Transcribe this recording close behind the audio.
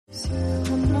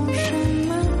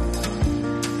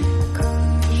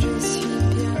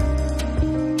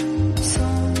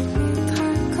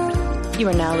You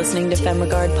are now listening to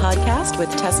FemRegard Podcast with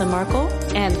Tessa Markle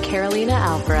and Carolina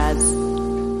Alvarez.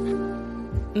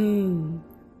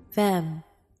 Fem.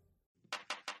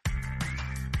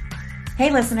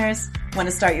 Hey listeners, want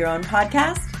to start your own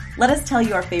podcast? Let us tell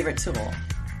you our favorite tool.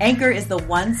 Anchor is the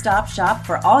one-stop shop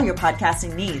for all your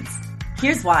podcasting needs.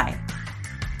 Here's why.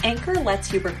 Anchor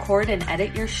lets you record and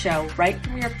edit your show right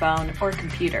from your phone or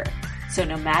computer. So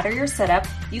no matter your setup,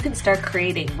 you can start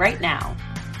creating right now.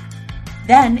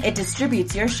 Then it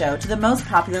distributes your show to the most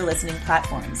popular listening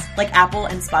platforms like Apple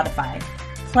and Spotify.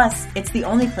 Plus, it's the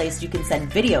only place you can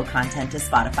send video content to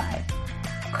Spotify.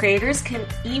 Creators can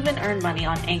even earn money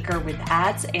on Anchor with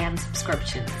ads and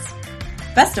subscriptions.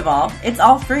 Best of all, it's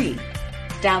all free.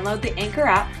 Download the Anchor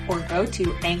app or go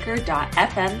to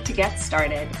anchor.fm to get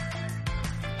started.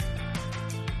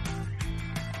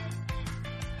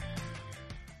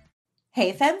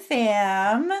 Hey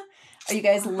fam. Are you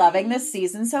guys loving this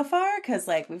season so far? Because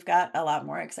we've got a lot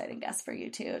more exciting guests for you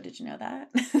too. Did you know that?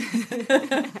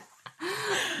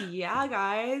 Yeah,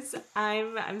 guys,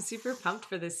 I'm super pumped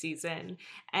for this season,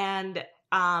 and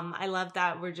I love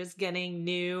that we're just getting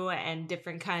new and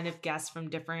different kind of guests from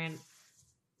different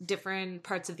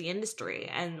parts of the industry.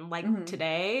 And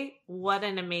today, what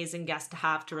an amazing guest to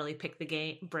have to really pick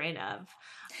the brain of.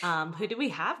 Who do we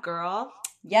have, girl?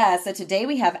 Yeah, so today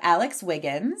we have Alex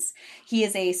Wiggins. He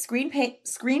is a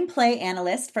screenplay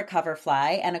analyst for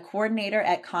Coverfly and a coordinator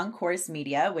at Concourse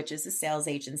Media, which is a sales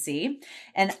agency.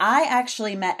 And I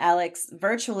actually met Alex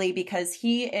virtually because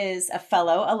he is a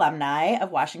fellow alumni of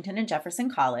Washington and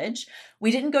Jefferson College. We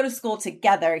didn't go to school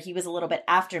together. He was a little bit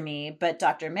after me, but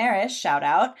Dr. Marish, shout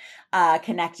out,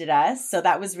 connected us. So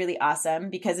that was really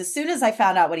awesome because as soon as I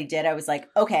found out what he did, I was like,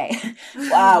 okay,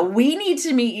 we need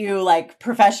to meet you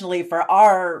professionally for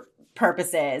our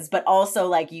purposes, but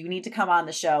also you need to come on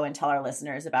the show and tell our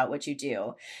listeners about what you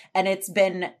do. And it's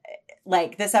been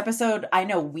this episode, I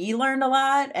know we learned a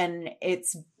lot and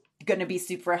it's going to be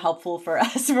super helpful for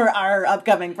us for our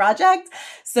upcoming project.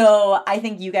 So I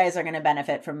think you guys are going to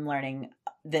benefit from learning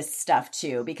this stuff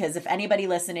too, because if anybody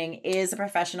listening is a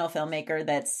professional filmmaker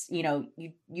that's, you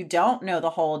don't know the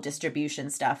whole distribution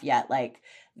stuff yet,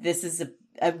 this is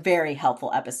a very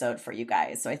helpful episode for you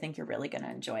guys. So I think you're really going to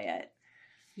enjoy it.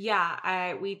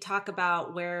 Yeah, we talk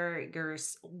about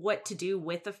what to do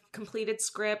with a completed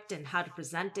script and how to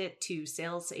present it to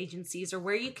sales agencies or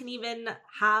where you can even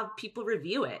have people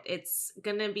review it. It's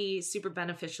going to be super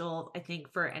beneficial, I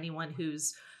think, for anyone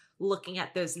who's looking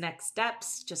at those next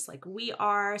steps, just like we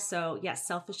are. So yes,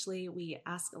 selfishly, we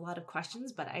ask a lot of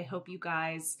questions, but I hope you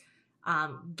guys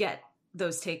get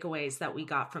those takeaways that we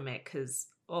got from it because,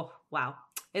 oh, wow,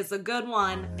 it's a good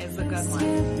one. It's a good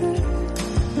one.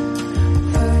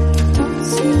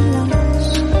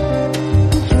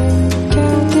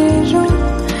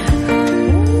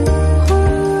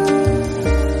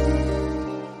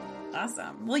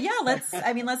 Awesome. Well, yeah,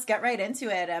 let's get right into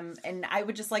it. And I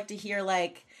would just like to hear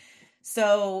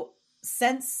so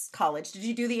since college, did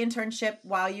you do the internship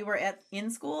while you were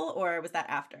in school or was that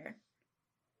after?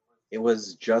 It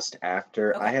was just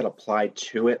after. Okay. I had applied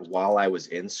to it while I was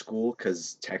in school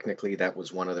because technically that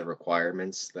was one of the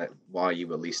requirements that while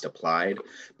you at least applied.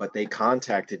 But they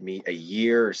contacted me a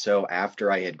year or so after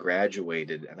I had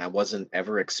graduated, and I wasn't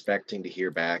ever expecting to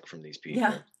hear back from these people.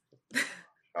 Yeah.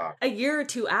 A year or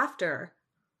two after.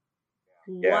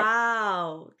 Yeah.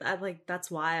 Wow. That's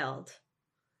wild.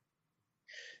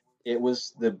 It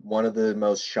was one of the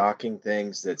most shocking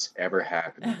things that's ever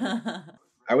happened.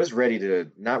 I was ready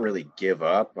to not really give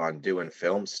up on doing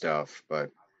film stuff,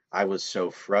 but I was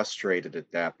so frustrated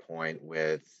at that point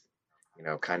with,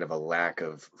 kind of a lack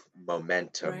of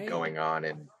momentum going on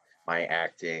in my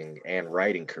acting and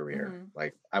writing career. Mm-hmm.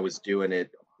 I was doing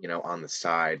it, on the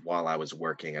side while I was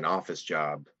working an office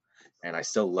job, and I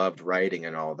still loved writing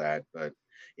and all that, but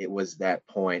it was that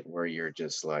point where you're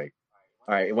just like,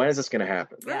 all right, when is this going to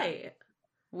happen? Right.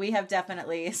 We have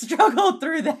definitely struggled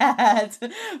through that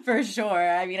for sure.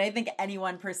 I mean, I think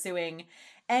anyone pursuing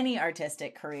any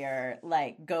artistic career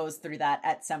goes through that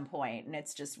at some point, and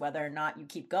it's just whether or not you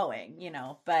keep going,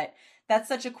 but that's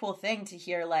such a cool thing to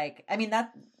hear.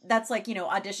 That's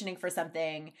auditioning for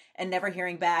something and never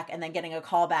hearing back and then getting a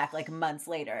call back months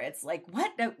later. It's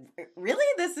what? Really?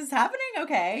 This is happening?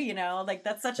 Okay.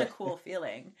 That's such a cool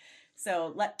feeling.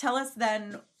 So tell us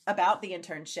then about the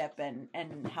internship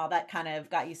and how that kind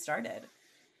of got you started.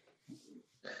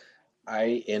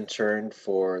 I interned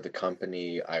for the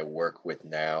company I work with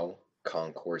now,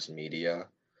 Concourse Media.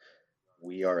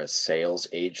 We are a sales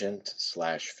agent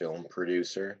 / film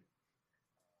producer.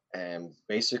 And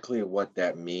basically what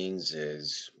that means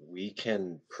is we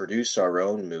can produce our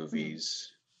own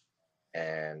movies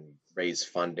and raise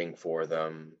funding for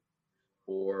them,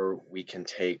 or we can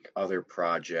take other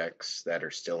projects that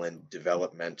are still in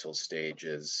developmental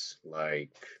stages,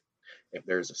 like if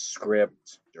there's a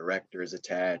script, directors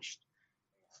attached,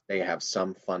 they have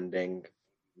some funding,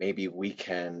 maybe we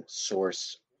can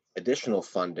source additional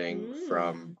funding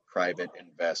from private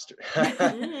investors.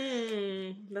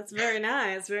 That's very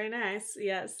nice. Very nice.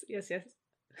 Yes, yes, yes.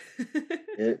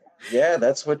 Yeah,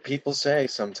 that's what people say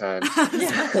sometimes.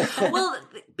 Well,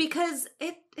 because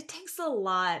it takes a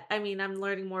lot. I mean, I'm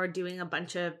learning more,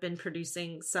 been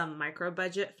producing some micro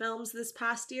budget films this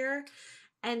past year,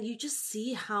 and you just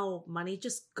see how money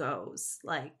just goes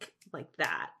like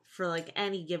that for like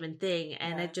any given thing,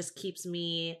 and it just keeps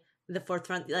me in the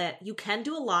forefront that you can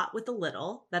do a lot with a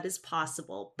little. That is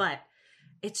possible, but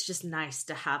it's just nice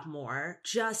to have more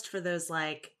just for those,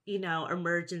 like, you know,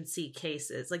 emergency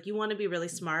cases. Like, you want to be really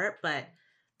smart, but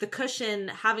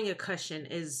having a cushion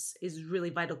is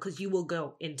really vital, because you will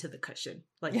go into the cushion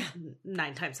like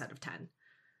 9 times out of 10,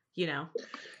 you know?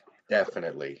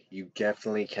 Definitely. You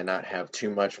definitely cannot have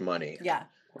too much money. Yeah.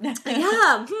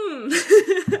 Yeah.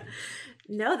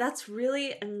 No, that's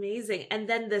really amazing. And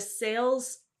then the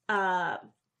sales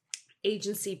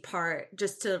agency part,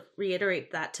 just to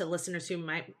reiterate that to listeners who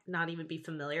might not even be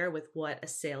familiar with what a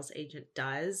sales agent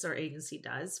does or agency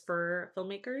does for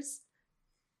filmmakers.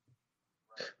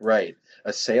 Right.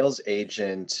 A sales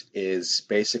agent is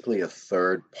basically a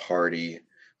third party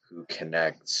who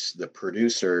connects the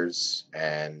producers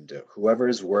and whoever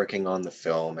is working on the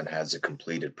film and has a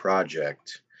completed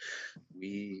project.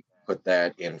 We put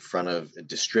that in front of a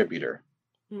distributor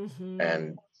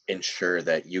and ensure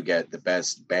that you get the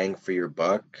best bang for your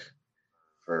buck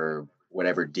for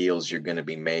whatever deals you're going to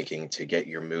be making to get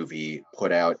your movie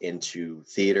put out into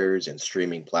theaters and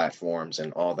streaming platforms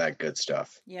and all that good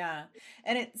stuff. Yeah.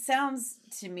 And it sounds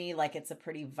to me like it's a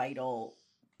pretty vital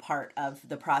part of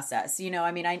the process. You know,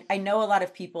 I mean, I know a lot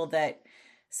of people that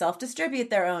self-distribute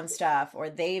their own stuff, or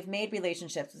they've made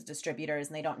relationships with distributors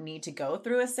and they don't need to go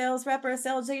through a sales rep or a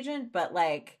sales agent. But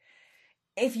like,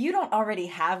 if you don't already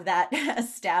have that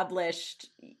established,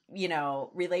 you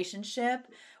know, relationship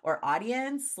or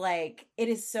audience, like, it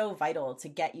is so vital to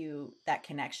get you that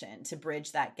connection, to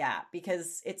bridge that gap,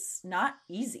 because it's not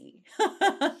easy.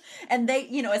 And they,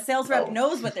 you know, a sales rep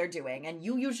knows what they're doing, and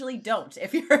you usually don't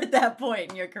if you're at that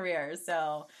point in your career.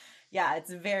 So yeah,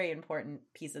 it's a very important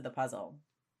piece of the puzzle.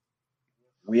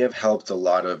 We have helped a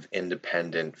lot of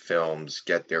independent films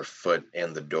get their foot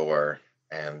in the door,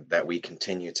 and that we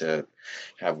continue to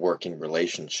have working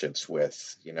relationships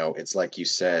with. You know, it's like you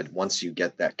said, once you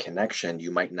get that connection,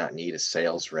 you might not need a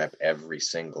sales rep every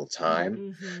single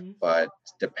time, but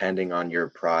depending on your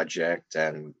project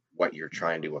and what you're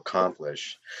trying to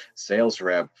accomplish, sales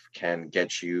rep can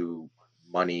get you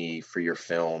money for your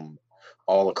film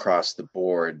all across the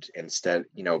board, instead,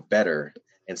 you know, better.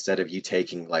 Instead of you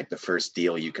taking like the first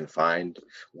deal you can find,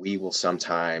 we will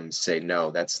sometimes say,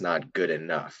 no, that's not good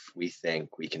enough. We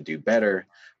think we can do better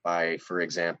by, for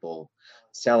example,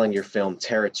 selling your film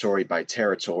territory by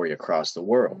territory across the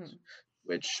world,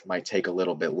 which might take a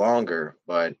little bit longer,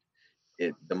 but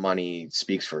the money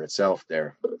speaks for itself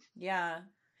there. Yeah.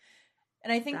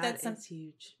 And I think that's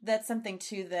huge. That's something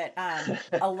too that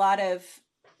a lot of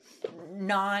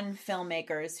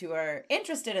non-filmmakers who are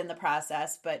interested in the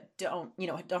process but don't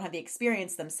have the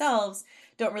experience themselves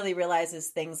don't really realize is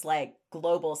things like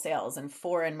global sales and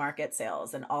foreign market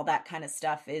sales and all that kind of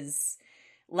stuff. Is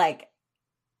like,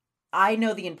 I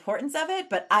know the importance of it,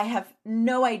 but I have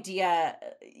no idea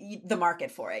the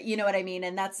market for it. You know what I mean?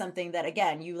 And that's something that,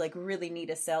 again, you like really need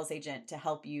a sales agent to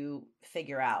help you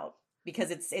figure out,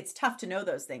 because it's tough to know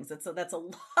those things. That's a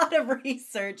lot of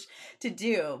research to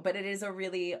do, but it is a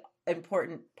really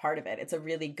important part of it. It's a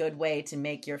really good way to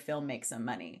make your film make some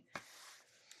money.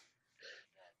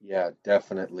 Yeah,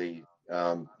 definitely.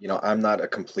 You know, I'm not a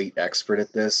complete expert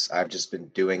at this. I've just been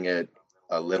doing it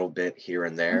a little bit here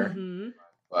and there.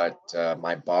 But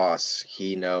my boss,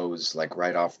 he knows like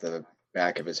right off the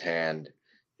back of his hand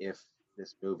if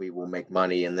this movie will make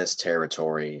money in this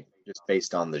territory, just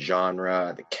based on the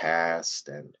genre, the cast,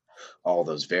 and all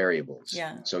those variables.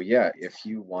 Yeah. So yeah, if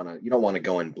you don't want to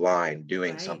go in blind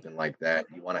doing something like that.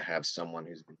 You want to have someone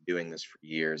who's been doing this for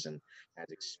years and has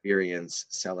experience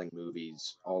selling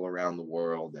movies all around the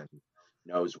world and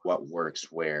knows what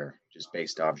works where, just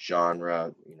based off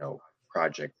genre, you know,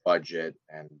 project budget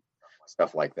and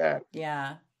stuff like that.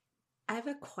 Yeah. I have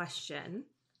a question.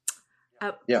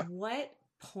 Yeah. What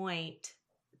point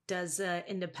does an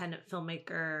independent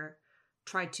filmmaker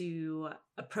try to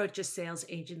approach a sales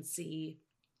agency?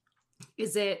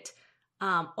 Is it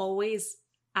always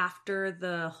after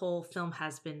the whole film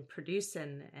has been produced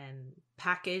and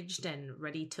packaged and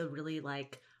ready to really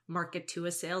like market to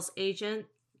a sales agent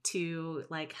to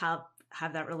like have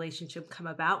that relationship come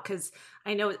about? Because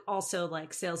I know also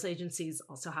like sales agencies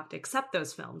also have to accept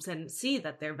those films and see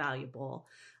that they're valuable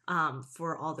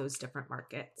for all those different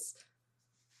markets.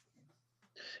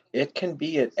 It can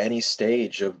be at any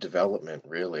stage of development,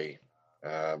 really.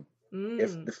 Uh,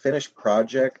 if the finished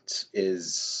project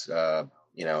is,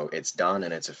 it's done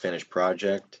and it's a finished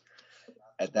project,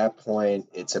 at that point,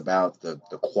 it's about the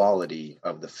quality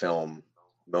of the film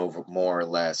more or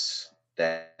less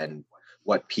than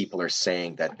what people are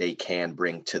saying that they can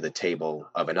bring to the table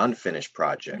of an unfinished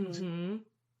project. Mm-hmm.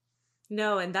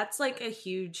 No, and that's like a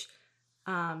huge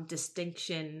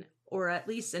distinction, or at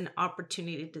least an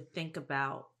opportunity to think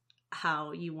about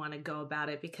how you want to go about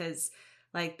it, because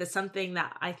like the something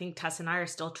that I think Tess and I are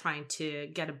still trying to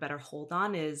get a better hold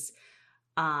on is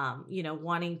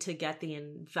wanting to get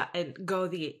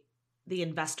the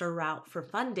investor route for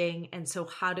funding. And so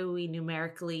how do we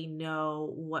numerically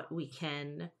know what we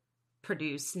can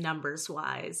produce numbers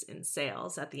wise in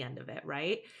sales at the end of it,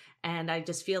 right? And I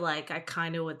just feel like I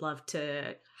kind of would love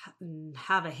to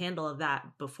have a handle of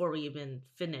that before we even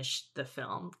finish the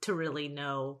film, to really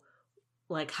know,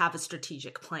 like, have a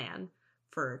strategic plan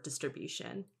for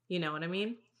distribution. You know what I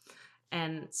mean?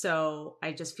 And so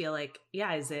I just feel like,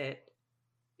 yeah, is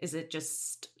it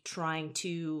just trying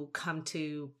to come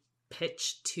to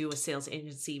pitch to a sales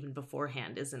agency even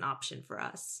beforehand is an option for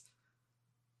us?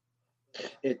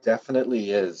 It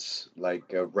definitely is. Like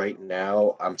right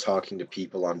now, I'm talking to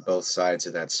people on both sides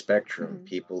of that spectrum. Mhm.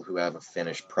 People who have a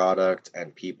finished product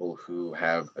and people who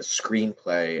have a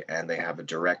screenplay and they have a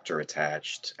director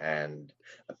attached and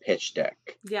a pitch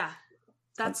deck. Yeah,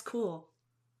 that's cool.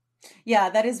 Yeah,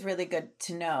 that is really good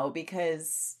to know,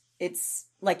 because it's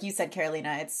like you said,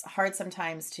 Carolina, it's hard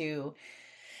sometimes to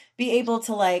be able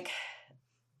to like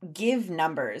give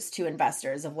numbers to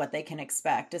investors of what they can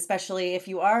expect, especially if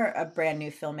you are a brand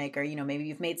new filmmaker. Maybe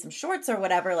you've made some shorts or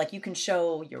whatever, like you can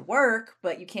show your work,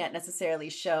 but you can't necessarily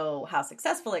show how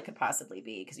successful it could possibly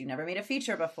be because you never made a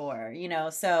feature before,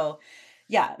 so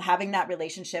yeah, having that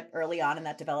relationship early on in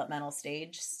that developmental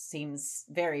stage seems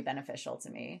very beneficial to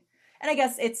me. And I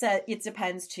guess it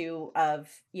depends too of,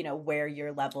 where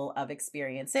your level of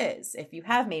experience is. If you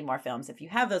have made more films, if you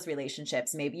have those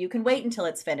relationships, maybe you can wait until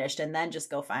it's finished and then just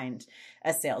go find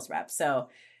a sales rep. So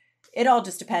it all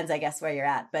just depends, I guess, where you're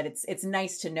at. But it's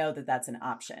nice to know that that's an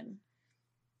option.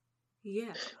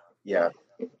 Yeah. Yeah,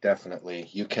 definitely.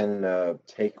 You can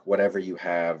take whatever you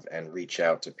have and reach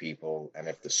out to people. And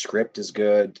if the script is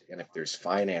good and if there's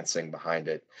financing behind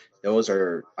it, those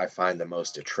are, I find, the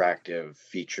most attractive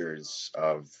features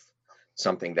of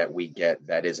something that we get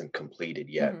that isn't completed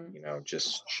yet. Mhm.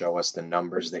 Just show us the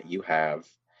numbers that you have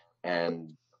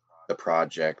and the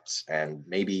projects. And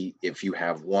maybe if you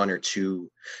have one or two,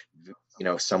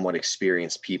 somewhat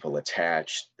experienced people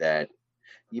attached that,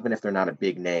 even if they're not a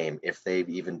big name, if they've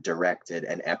even directed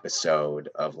an episode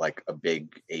of like a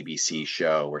big ABC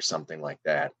show or something like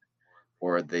that,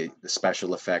 or the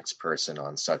special effects person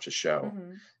on such a show,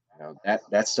 Mhm.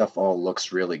 that stuff all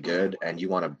looks really good, and you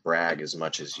want to brag as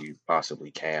much as you possibly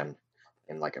can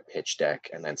in like a pitch deck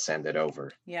and then send it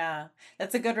over. Yeah,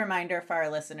 that's a good reminder for our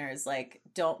listeners. Like,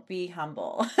 don't be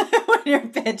humble when you're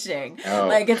pitching. Oh,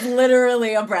 Like, it's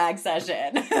literally a brag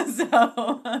session.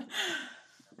 So,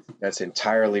 that's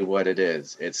entirely what it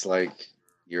is. It's like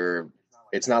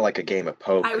it's not like a game of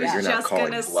poker. I was You're not just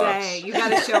calling gonna bluffs. say, you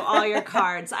got to show all your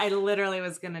cards. I literally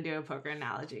was gonna do a poker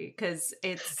analogy, because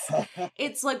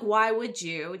it's like, why would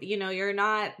you? You're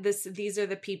not this. These are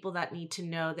the people that need to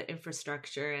know the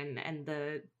infrastructure and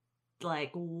the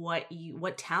like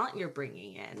what talent you're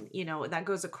bringing in. That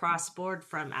goes across board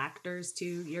from actors to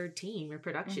your team, your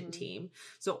production Mhm. team.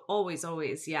 So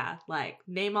always, yeah, like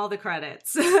name all the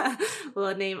credits.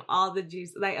 Well, name all the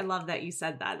juice. Like, I love that you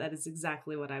said that. That is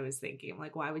exactly what I was thinking.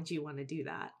 Like, why would you want to do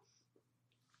that?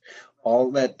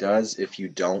 All that does, if you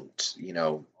don't,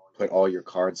 put all your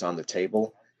cards on the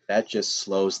table, that just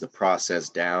slows the process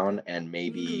down and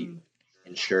maybe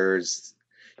ensures,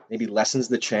 maybe lessens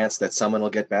the chance that someone will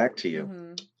get back to you.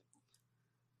 Mhm.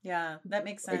 Yeah, that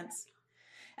makes Like, sense.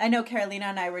 I know Carolina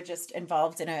and I were just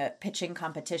involved in a pitching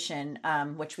competition,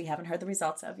 which we haven't heard the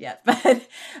results of yet. But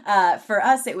for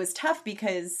us, it was tough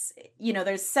because,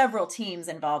 there's several teams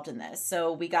involved in this.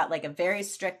 So we got like a very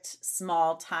strict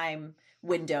small time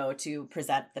window to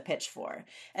present the pitch for.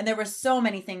 And there were so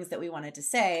many things that we wanted to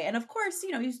say. And of course,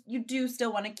 you know, you do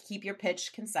still want to keep your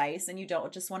pitch concise and you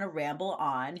don't just want to ramble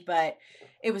on, but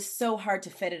it was so hard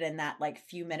to fit it in that like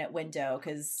few minute window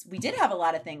because we did have a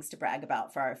lot of things to brag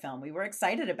about for our film. We were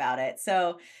excited about it.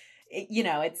 So, you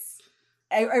know, it's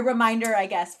a reminder, I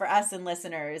guess, for us and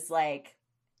listeners, like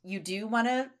you do want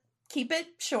to keep it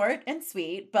short and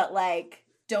sweet, but like,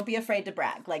 don't be afraid to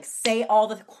brag. Like, say all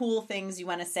the cool things you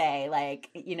want to say. Like,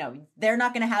 you know, they're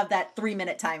not going to have that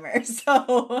 3-minute timer.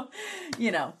 So,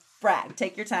 you know, brag.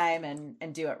 Take your time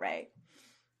and do it right.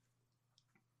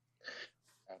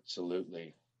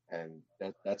 Absolutely. And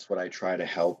that's what I try to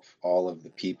help all of the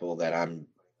people that I'm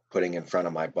putting in front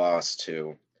of my boss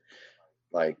to.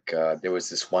 Like, there was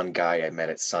this one guy I met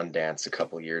at Sundance a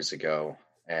couple years ago,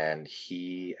 and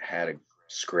he had a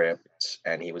script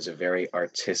and he was a very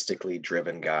artistically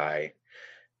driven guy,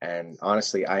 and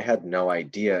honestly I had no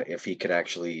idea if he could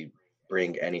actually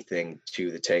bring anything to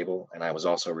the table, and I was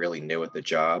also really new at the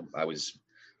job. I was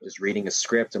reading a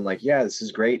script. I'm like, yeah, this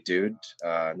is great, dude.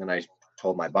 And then I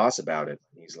told my boss about it.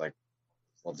 He's like,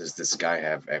 well, does this guy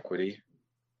have equity?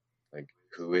 Like,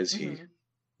 who is he?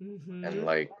 And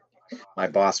like, my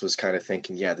boss was kind of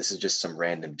thinking, yeah, this is just some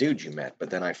random dude you met. But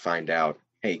then I find out,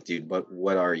 hey, dude,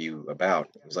 what are you about?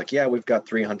 He was like, yeah, we've got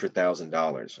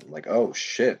 $300,000. I'm like, oh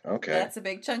shit, okay. That's a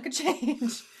big chunk of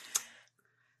change.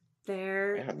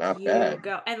 There Yeah, not you bad.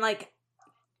 go. And like,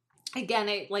 again,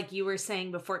 it, like you were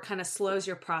saying before, it kind of slows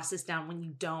your process down when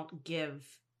you don't give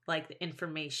like the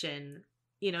information,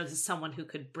 you know, to someone who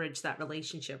could bridge that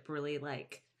relationship really.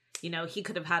 Like, you know, he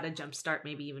could have had a jump start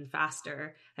maybe even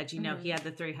faster had, you know, he had the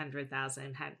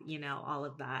 300,000, had, you know, all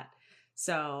of that.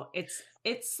 So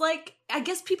it's like, I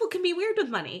guess people can be weird with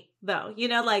money though, you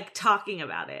know, like talking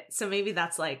about it. So maybe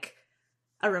that's like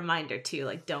a reminder too,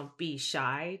 like don't be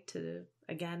shy to,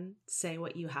 again, say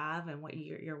what you have and what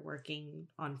you're working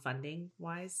on funding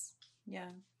wise. Yeah.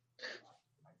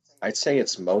 I'd say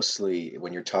it's mostly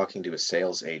when you're talking to a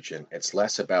sales agent, it's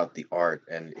less about the art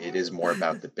and it is more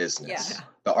about the business. Yeah.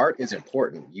 The art is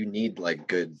important. You need like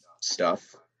good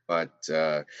stuff. But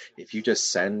if you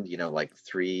just send, you know, like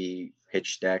 3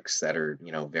 pitch decks that are,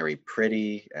 you know, very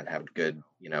pretty and have good,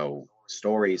 you know,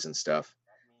 stories and stuff,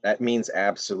 that means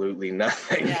absolutely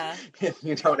nothing. Yeah. If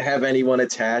you don't have anyone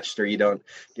attached or you don't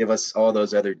give us all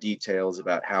those other details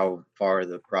about how far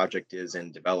the project is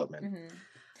in development. Mm-hmm.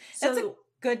 That's a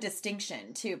good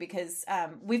distinction too, because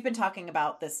we've been talking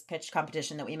about this pitch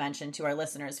competition that we mentioned to our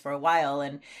listeners for a while,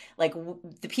 and like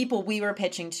the people we were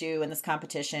pitching to in this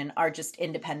competition are just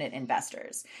independent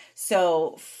investors.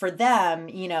 So for them,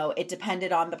 you know, it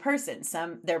depended on the person.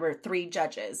 There were 3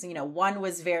 judges. You know, one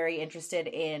was very interested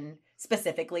in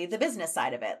specifically the business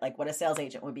side of it, like what a sales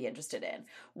agent would be interested in.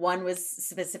 One was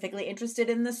specifically interested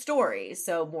in the story,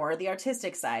 so more the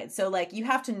artistic side. So like you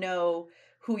have to know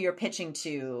who you're pitching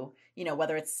to, you know,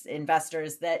 whether it's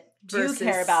investors that do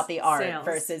care about the art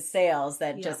versus sales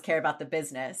that just care about the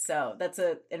business. So that's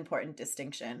an important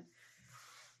distinction.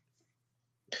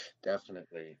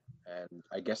 Definitely. And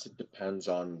I guess it depends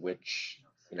on which,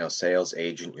 you know, sales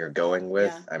agent you're going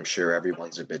with. Yeah. I'm sure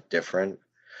everyone's a bit different,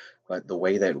 but the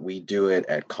way that we do it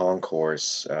at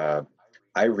Concourse,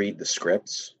 I read the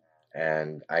scripts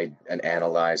and I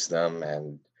analyze them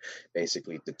and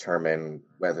basically determine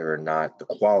whether or not the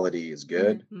quality is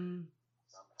good. Mm-hmm.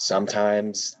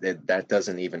 Sometimes that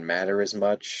doesn't even matter as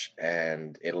much,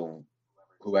 and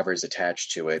whoever's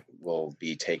attached to it will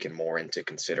be taken more into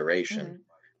consideration. Mm-hmm.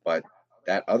 But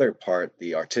that other part,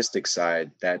 the artistic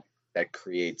side, that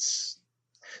creates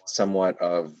somewhat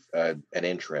of an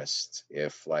interest.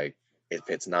 If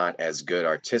it's not as good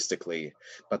artistically,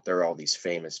 but there are all these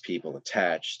famous people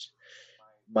attached,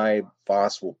 my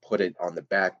boss will put it on the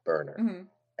back burner.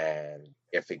 Mm-hmm. And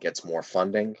if it gets more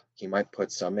funding, he might put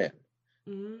some in.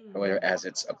 Whereas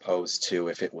it's opposed to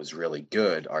if it was really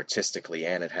good artistically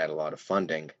and it had a lot of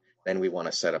funding, then we want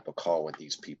to set up a call with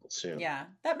these people soon. Yeah,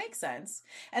 that makes sense.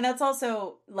 And that's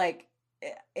also like,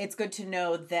 it's good to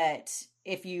know that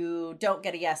if you don't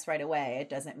get a yes right away, it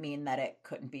doesn't mean that it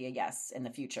couldn't be a yes in the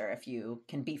future if you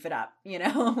can beef it up, you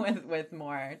know, with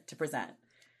more to present.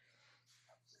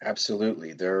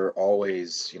 Absolutely. There are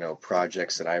always, you know,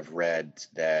 projects that I've read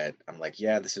that I'm like,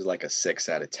 yeah, this is like a 6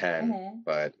 out of 10, Mm-hmm.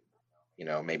 but, you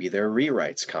know, maybe there are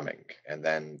rewrites coming, and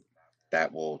then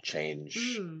that will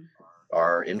change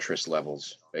our interest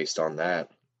levels based on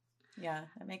that. Yeah,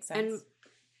 that makes sense. And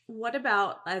what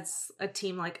about as a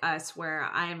team like us where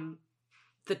I'm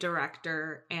the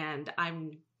director and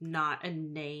I'm not a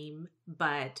name,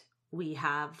 but we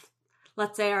have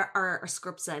let's say our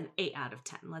script's an 8 out of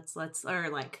 10. Let's or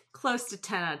like close to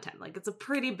 10 out of 10. Like it's a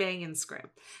pretty banging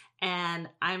script. And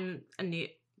I'm a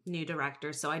new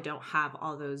director, so I don't have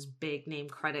all those big name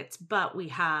credits, but we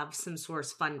have some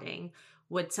source funding.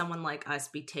 Would someone like us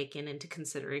be taken into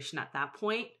consideration at that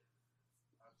point?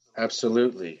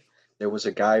 Absolutely. There was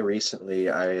a guy recently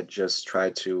I had just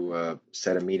tried to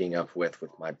set a meeting up with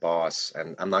my boss,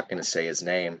 and I'm not going to say his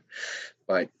name,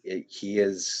 but he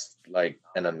is like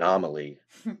an anomaly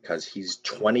because he's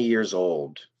 20 years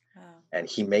old, Wow. and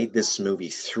he made this movie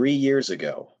 3 years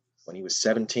ago when he was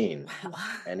 17, Wow.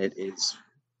 and it is,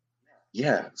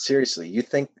 yeah, seriously,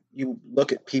 you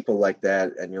look at people like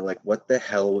that and you're like, what the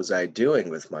hell was I doing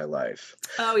with my life?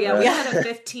 Oh yeah, we Right? had a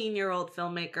 15-year-old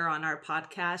filmmaker on our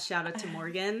podcast. Shout out to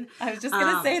Morgan. I was just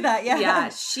gonna say that. Yeah. Yeah,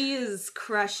 she is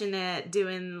crushing it,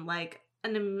 doing like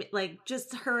like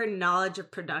just her knowledge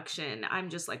of production. I'm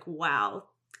just like, wow,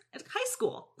 at high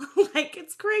school, like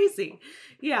it's crazy.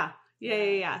 Yeah.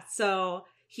 So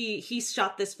he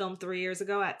shot this film 3 years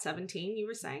ago at 17. You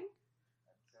were saying?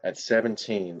 At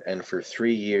 17, and for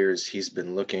 3 years, he's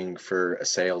been looking for a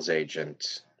sales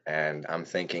agent. And I'm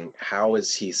thinking, how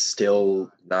is he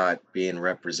still not being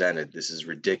represented? This is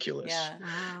ridiculous. Yeah.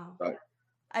 Wow.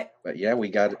 But yeah, we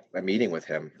got a meeting with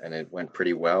him and it went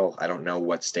pretty well. I don't know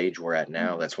what stage we're at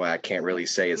now. That's why I can't really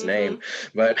say his name,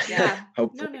 but Yeah.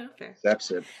 hopefully No, fair. he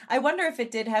accepts it. I wonder if it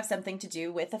did have something to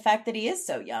do with the fact that he is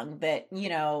so young that,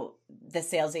 the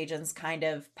sales agents kind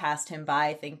of passed him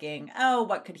by thinking, oh,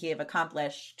 what could he have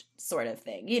accomplished sort of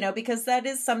thing, because that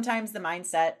is sometimes the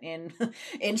mindset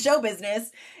in show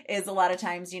business is a lot of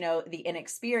times, the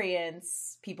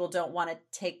inexperience, people don't want to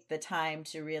take the time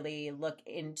to really look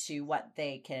into what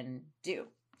they can do.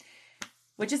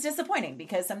 Which is disappointing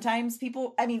because sometimes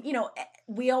people,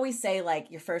 we always say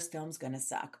like your first film's going to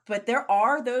suck, but there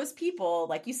are those people,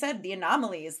 like you said, the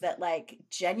anomalies that like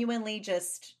genuinely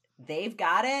just, they've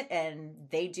got it and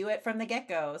they do it from the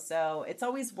get-go. So it's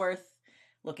always worth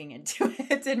looking into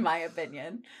it, in my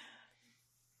opinion.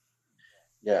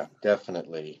 Yeah,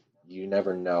 definitely. You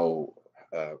never know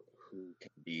who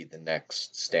can be the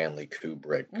next Stanley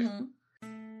Kubrick.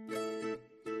 Mm-hmm.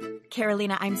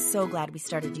 Carolina, I'm so glad we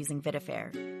started using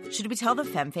Vitafair. Should we tell the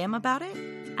FemFam about it?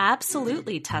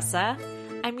 Absolutely, Tessa.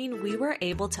 I mean, we were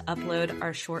able to upload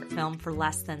our short film for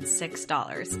less than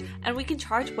 $6, and we can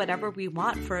charge whatever we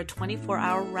want for a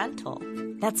 24-hour rental.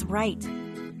 That's right.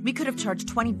 We could have charged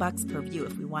 $20 per view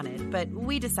if we wanted, but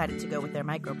we decided to go with their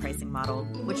micro-pricing model,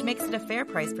 which makes it a fair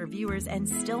price for viewers and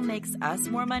still makes us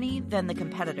more money than the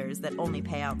competitors that only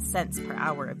pay out cents per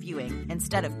hour of viewing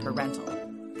instead of per rental.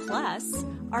 Plus,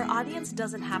 our audience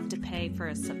doesn't have to pay for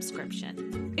a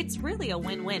subscription. It's really a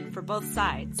win-win for both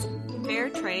sides. Fair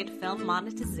trade film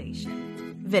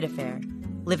monetization. Vitafair.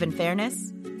 Live in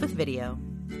fairness with video.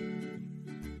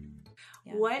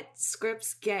 Yeah. What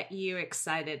scripts get you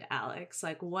excited, Alex?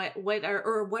 Like what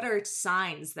are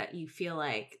signs that you feel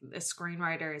like the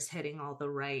screenwriter is hitting all the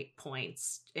right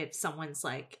points? If someone's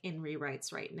like in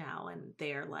rewrites right now and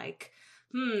they're like,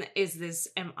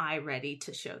 am I ready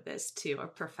to show this to a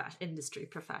industry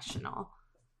professional?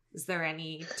 Is there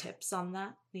any tips on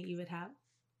that you would have?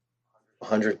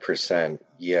 100%.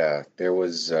 Yeah, there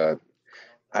was, I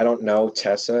don't know,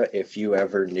 Tessa, if you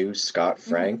ever knew Scott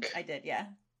Frank. I did, yeah.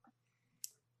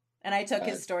 And I took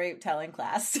his storytelling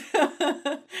class.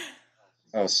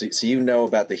 Oh, so you know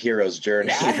about the hero's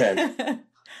journey then.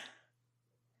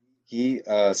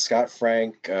 Scott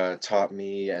Frank taught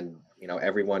me, and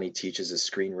everyone he teaches a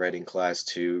screenwriting class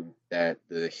to, that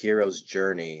the hero's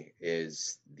journey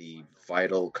is the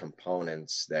vital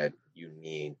components that you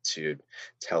need to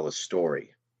tell a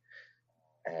story.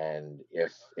 And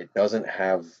if it doesn't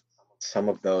have some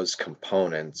of those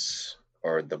components,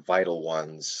 or the vital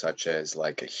ones, such as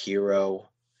like a hero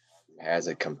who has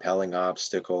a compelling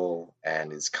obstacle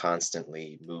and is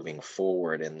constantly moving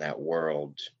forward in that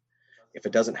world, if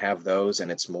it doesn't have those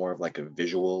and it's more of like a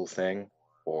visual thing,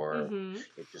 or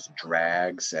it just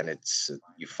drags and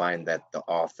you find that the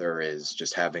author is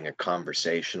just having a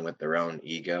conversation with their own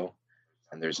ego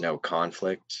and there's no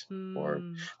conflict, or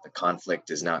the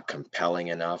conflict is not compelling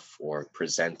enough or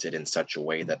presented in such a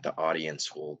way that the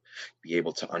audience will be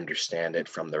able to understand it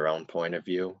from their own point of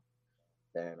view,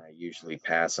 then I usually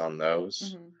pass on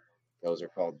those. Those are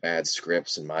called bad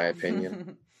scripts in my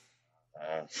opinion.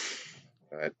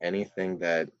 But anything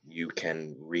that you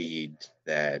can read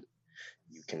that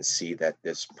you can see that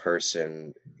this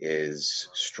person is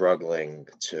struggling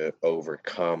to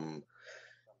overcome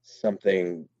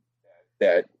something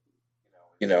that,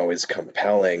 is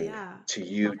compelling to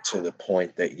you, to the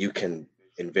point that you can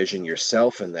envision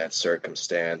yourself in that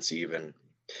circumstance even,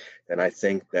 then I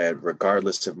think that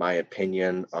regardless of my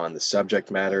opinion on the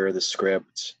subject matter of the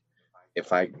script,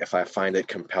 if I find it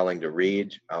compelling to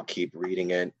read, I'll keep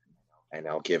reading it, and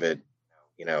I'll give it,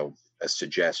 a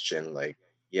suggestion like,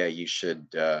 yeah, it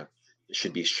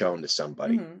should be shown to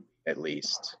somebody at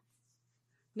least.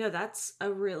 No, that's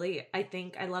I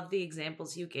think I love the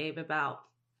examples you gave about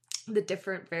the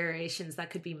different variations that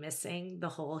could be missing the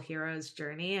whole hero's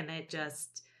journey. And it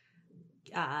just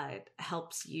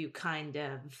helps you kind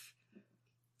of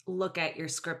look at your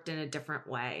script in a different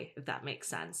way, if that makes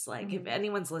sense. Like if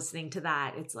anyone's listening to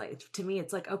that, it's like, to me,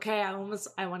 it's like, okay, I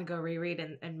want to go reread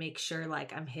and make sure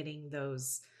like I'm hitting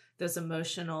those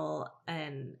emotional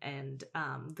and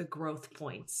the growth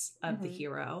points of the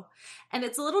hero. And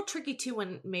it's a little tricky too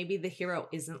when maybe the hero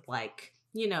isn't like,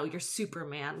 your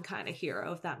Superman kind of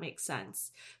hero, if that makes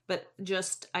sense. But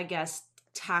just, I guess,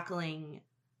 tackling,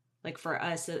 like for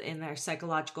us in their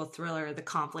psychological thriller, the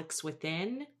conflicts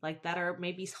within, like that are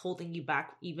maybe holding you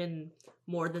back even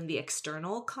more than the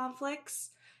external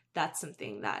conflicts. That's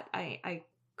something that I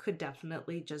could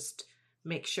definitely just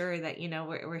make sure that,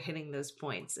 we're hitting those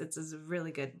points. It's a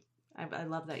really good, I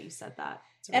love that you said that.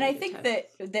 Really, and I think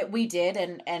that we did.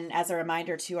 And as a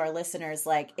reminder to our listeners,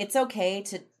 like, it's okay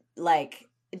to, like,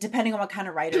 depending on what kind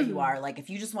of writer you are, like if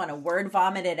you just want to word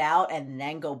vomit it out and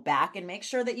then go back and make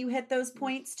sure that you hit those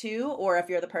points too, or if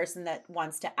you're the person that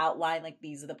wants to outline like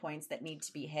these are the points that need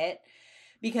to be hit.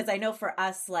 Because I know for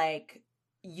us, like,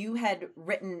 you had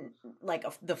written like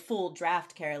the full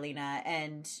draft, Carolina,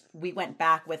 and we went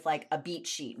back with like a beat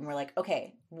sheet and we're like,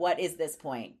 okay, what is this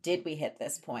point? Did we hit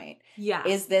this point? Yeah.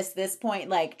 Is this point?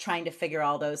 Like trying to figure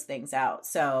all those things out.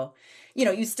 So,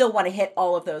 you still want to hit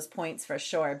all of those points for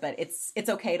sure, but it's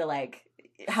okay to like,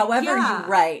 however you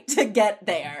write to get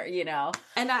there,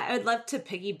 And I would love to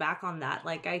piggyback on that.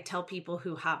 Like I tell people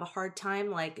who have a hard time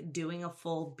like doing a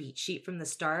full beat sheet from the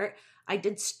start. I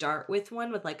did start with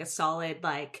one with like a solid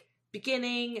like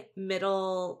beginning,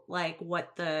 middle, like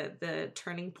what the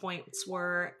turning points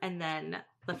were, and then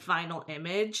the final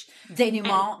image.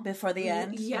 Denouement before the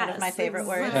end. Yes, one of my favorite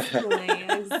words.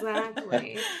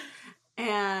 Exactly.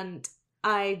 And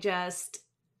I just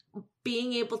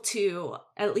being able to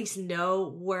at least know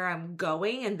where I'm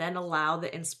going and then allow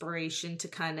the inspiration to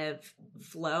kind of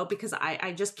flow, because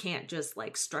I just can't just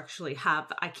like structurally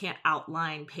I can't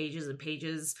outline pages and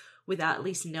pages without at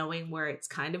least knowing where it's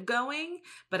kind of going.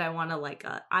 But I want to like,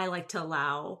 I like to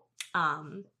allow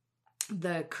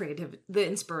the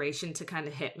inspiration to kind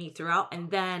of hit me throughout.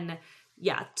 And then,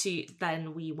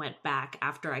 then we went back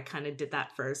after I kind of did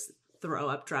that first throw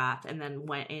up draft and then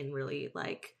went in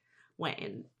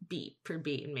beat per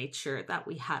beat and made sure that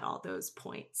we had all those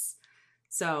points.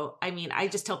 So, I mean, I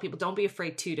just tell people, don't be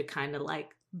afraid to kind of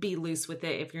like be loose with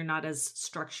it if you're not as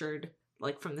structured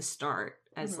like from the start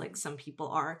as like some people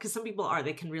are. Because some people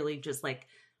they can really just like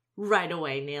right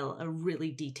away nail a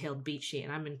really detailed beat sheet.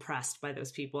 And I'm impressed by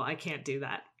those people. I can't do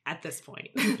that at this point.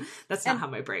 That's not how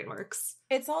my brain works.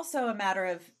 It's also a matter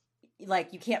of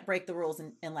like, you can't break the rules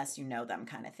unless you know them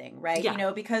kind of thing, right?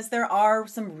 Yeah. Because there are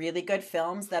some really good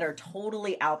films that are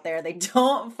totally out there. They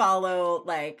don't follow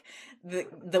like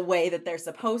the way that they're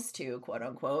supposed to, quote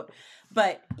unquote.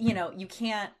 But,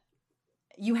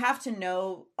 you have to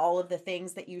know all of the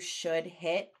things that you should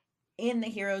hit in the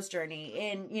hero's journey,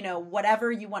 in,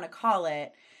 whatever you want to call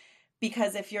it.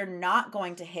 Because if you're not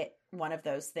going to hit one of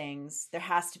those things, there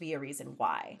has to be a reason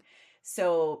why.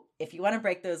 So if you want to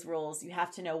break those rules, you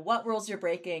have to know what rules you're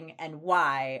breaking and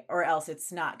why, or else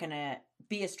it's not going to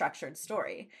be a structured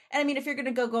story. And I mean, if you're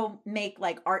going to go make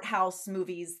like art house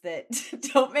movies that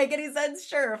don't make any sense,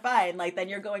 sure, fine. Like then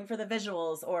you're going for the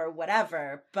visuals or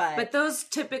whatever. But those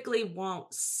typically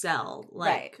won't sell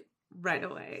like right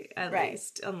away, at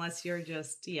least, unless you're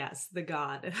just, the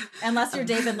god. Unless you're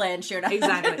David Lynch, you're not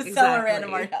exactly. sell a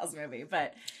random art house movie.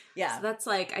 But yeah. So that's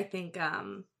like, I think,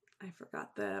 I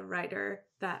forgot the writer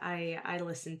that I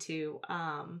listened to.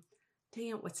 Dang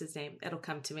it, what's his name? It'll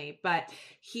come to me. But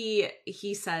he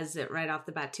says it right off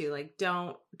the bat too. Like,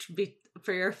 don't be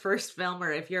for your first film,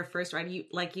 or if you're a first writer,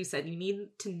 like you said, you need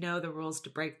to know the rules to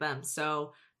break them.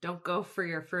 So don't go for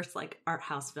your first like art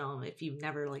house film if you've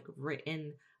never like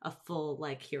written a full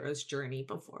like hero's journey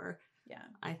before. Yeah,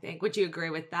 I think. Would you agree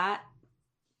with that?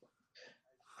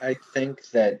 I think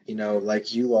that,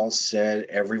 like you all said,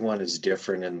 everyone is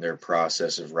different in their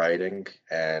process of writing.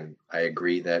 And I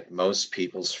agree that most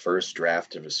people's first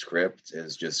draft of a script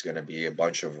is just going to be a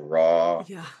bunch of raw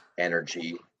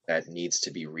energy that needs to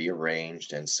be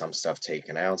rearranged and some stuff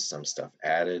taken out, some stuff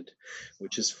added,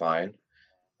 which is fine.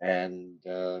 And,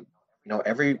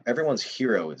 everyone's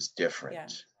hero is different. Yeah.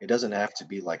 It doesn't have to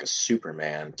be like a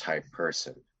Superman type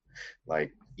person.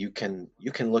 Like,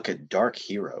 you can look at dark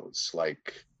heroes,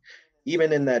 like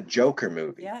even in that Joker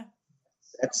movie. Yeah.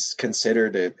 That's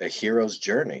considered a hero's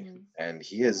journey, Mhm. and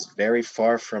he is very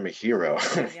far from a hero.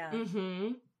 Yeah.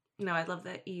 Mm-hmm. No, I love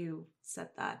that you said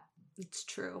that. It's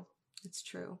true. It's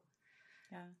true.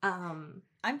 Yeah.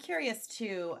 I'm curious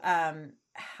too,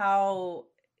 how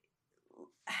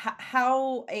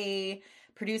a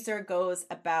producer goes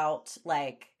about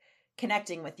like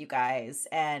connecting with you guys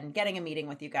and getting a meeting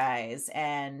with you guys.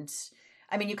 And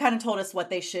I mean, you kind of told us what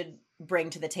they should bring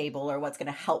to the table or what's going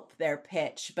to help their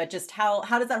pitch, but just how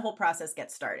does that whole process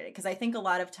get started? Because I think a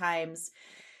lot of times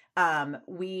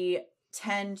we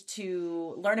tend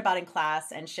to learn about in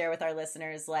class and share with our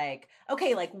listeners like,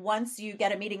 okay, like once you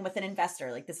get a meeting with an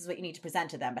investor, like this is what you need to present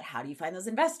to them, but how do you find those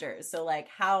investors? So like,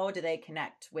 how do they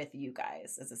connect with you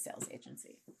guys as a sales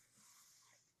agency?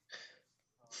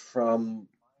 From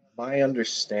my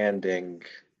understanding,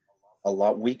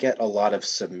 we get a lot of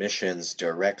submissions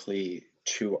directly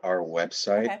to our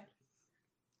website, Okay.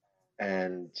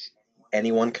 and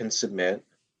anyone can submit.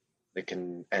 They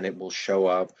can, and it will show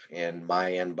up in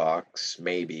my inbox,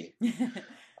 maybe.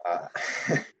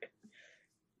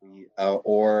 Uh,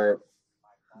 or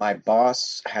my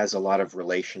boss has a lot of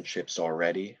relationships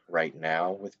already right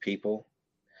now with people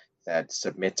that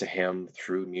submit to him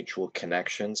through mutual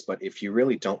connections. But if you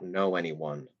really don't know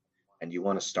anyone and you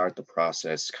want to start the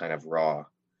process kind of raw,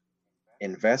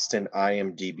 invest in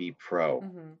IMDb Pro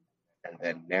Mhm. and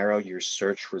then narrow your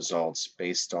search results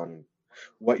based on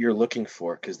what you're looking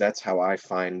for, because that's how I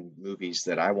find movies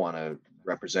that I want to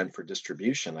represent for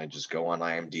distribution. I just go on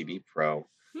IMDb Pro,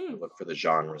 I Hmm. look for the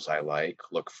genres I like,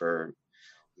 look for,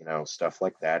 stuff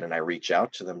like that, and I reach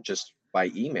out to them just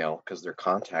by email because their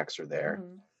contacts are there.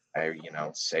 Mhm.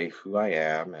 I, say who I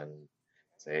am and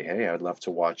say, hey, I'd love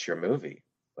to watch your movie.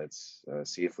 Let's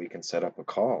see if we can set up a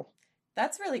call.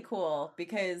 That's really cool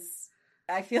because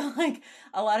I feel like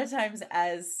a lot of times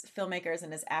as filmmakers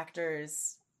and as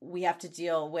actors, we have to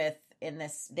deal with in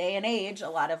this day and age a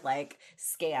lot of like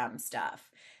scam stuff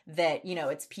that,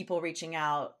 it's people reaching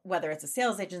out, whether it's a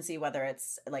sales agency, whether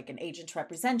it's like an agent to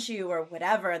represent you or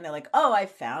whatever. And they're like, oh, I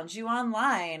found you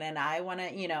online and I want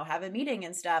to, have a meeting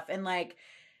and stuff. And like,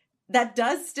 that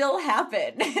does still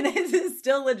happen and it is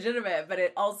still legitimate, but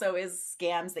it also is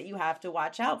scams that you have to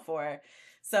watch out for.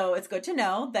 So it's good to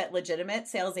know that legitimate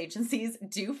sales agencies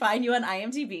do find you on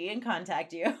IMDb and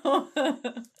contact you.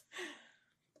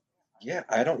 Yeah,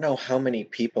 I don't know how many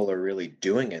people are really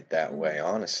doing it that way, Mhm.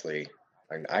 honestly.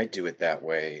 And I do it that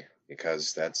way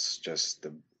because that's just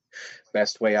the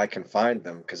best way I can find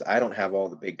them, because I don't have all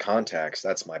the big contacts.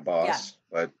 That's my Yeah. boss.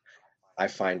 But I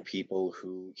find people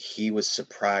who he was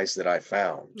surprised that I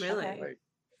found. Okay. Really? Like,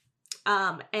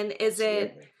 And is it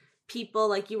absolutely. people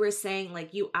like you were saying,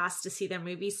 like you asked to see their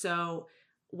movie? So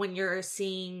when you're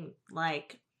seeing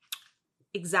like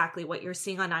exactly what you're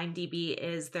seeing on IMDb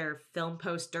is their film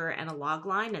poster and a log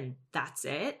line, and that's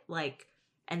it? Like,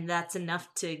 and that's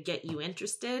enough to get you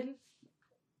interested?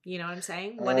 You know what I'm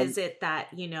saying? What Um, is it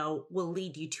that, will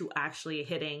lead you to actually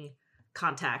hitting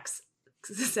contacts,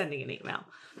 sending an email?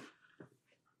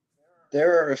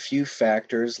 There are a few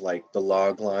factors like the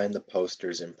log line, the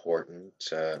poster's important.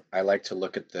 I like to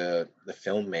look at the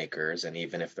filmmakers, and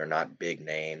even if they're not big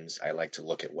names, I like to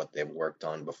look at what they've worked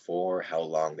on before, how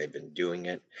long they've been doing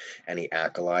it, any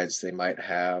accolades they might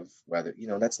have. Whether,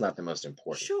 that's not the most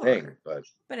important thing, Sure. but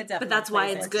But it But definitely that's why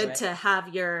plays it's into good it. to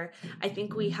have your, I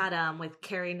think we had with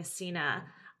Carrie Nasina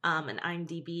an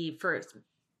IMDb for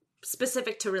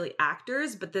specific to really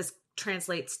actors, but this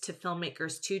translates to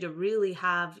filmmakers too, to really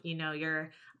have, your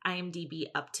IMDb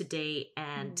up to date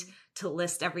and Mhm. to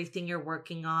list everything you're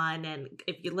working on. And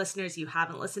if you listeners, you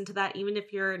haven't listened to that, even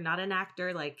if you're not an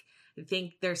actor, like I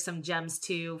think there's some gems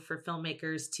too for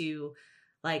filmmakers to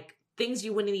like things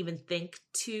you wouldn't even think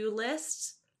to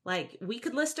list. Like we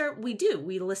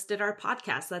listed our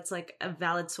podcast. That's like a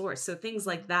valid source. So things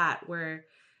like that where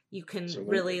you can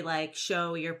absolutely. really like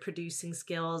show your producing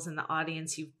skills and the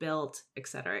audience you've built, et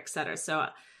cetera, et cetera. So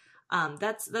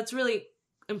that's really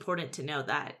important to know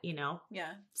that,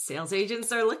 Yeah. sales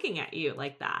agents are looking at you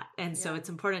like that. And so Yeah. it's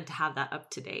important to have that up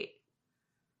to date.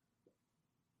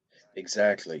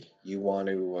 Exactly. You want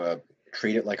to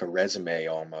treat it like a resume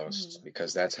almost, Mhm.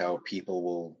 because that's how people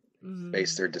will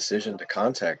base Mm. their decision to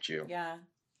contact you. Yeah.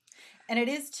 And it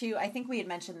is too, I think we had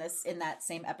mentioned this in that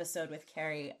same episode with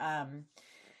Carrie,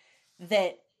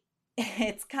 that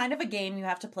it's kind of a game you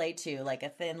have to play too, like a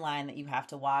thin line that you have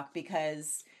to walk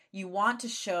because you want to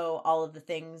show all of the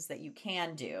things that you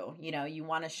can do. You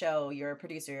want to show you're a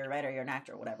producer, you're a writer, you're an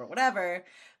actor, whatever,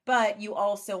 but you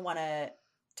also want to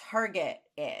target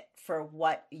it for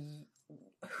what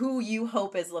who you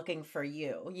hope is looking for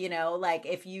you, you know, like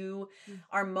if you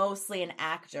are mostly an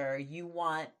actor, you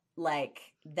want like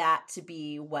that to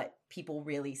be what people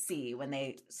really see when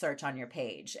they search on your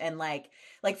page. And like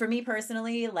for me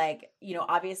personally, like, you know,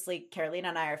 obviously Carolina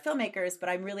and I are filmmakers, but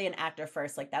I'm really an actor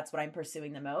first. Like that's what I'm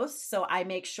pursuing the most. So I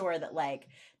make sure that like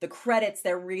the credits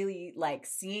they're really like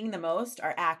seeing the most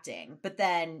are acting. But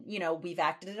then, you know, we've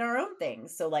acted in our own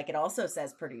things. So like it also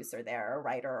says producer there or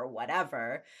writer or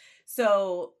whatever.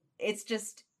 So it's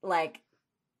just like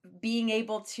being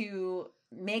able to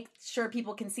make sure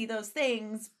people can see those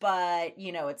things, but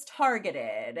you know, it's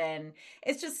targeted, and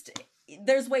it's just,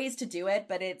 there's ways to do it,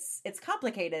 but it's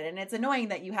complicated and it's annoying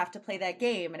that you have to play that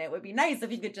game. And it would be nice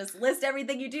if you could just list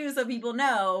everything you do so people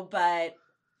know, but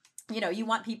you know, you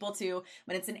want people to,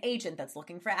 when it's an agent that's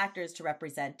looking for actors to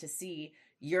represent, to see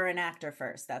you're an actor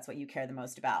first. That's what you care the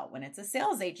most about. When it's a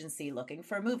sales agency looking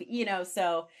for a movie, you know,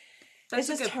 so That's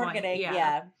it's a just good targeting.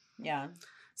 point. Yeah.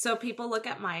 So people look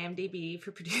at my IMDb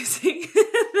for producing.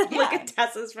 Look at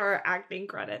Tessa's for her acting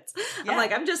credits. Yeah. I'm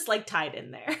like, I'm just like tied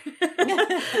in there.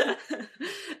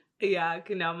 Yeah,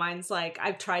 you know, mine's like,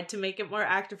 I've tried to make it more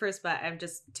actor first, but I'm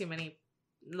just too many,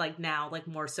 like now, like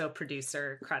more so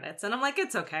producer credits. And I'm like,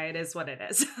 it's okay. It is what it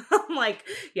is. I'm like,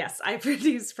 yes, I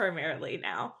produce primarily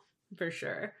now, for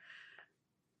sure.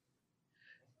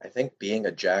 I think being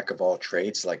a jack of all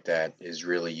trades like that is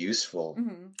really useful.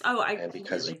 Mm-hmm. Oh, I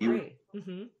completely agree.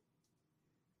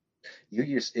 You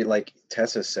use it, like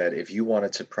Tessa said, if you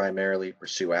wanted to primarily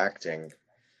pursue acting,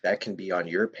 that can be on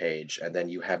your page, and then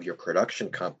you have your production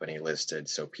company listed,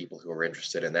 so people who are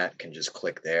interested in that can just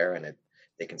click there and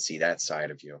they can see that side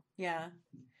of you. Yeah.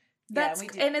 That's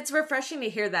and it's refreshing to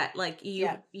hear that like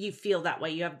you feel that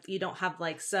way. You don't have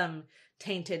like some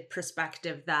tainted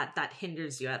perspective that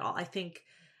hinders you at all. I think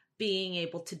being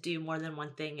able to do more than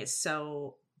one thing is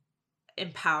so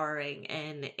empowering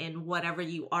in whatever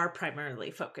you are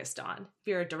primarily focused on. If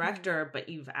you're a director but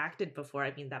you've acted before,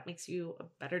 I mean, that makes you a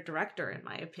better director in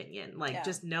my opinion. Like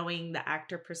just knowing the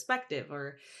actor perspective.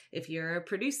 Or if you're a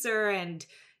producer and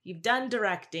you've done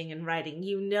directing and writing,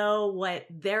 you know what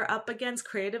they're up against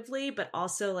creatively, but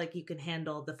also like you can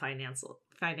handle the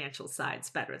financial sides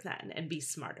better than and be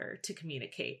smarter to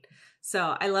communicate.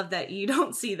 So I love that you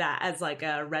don't see that as like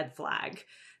a red flag,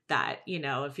 that, you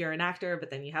know, if you're an actor, but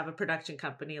then you have a production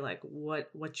company, like what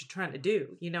you're trying to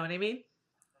do, you know what I mean?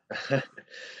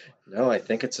 No, I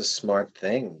think it's a smart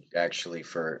thing actually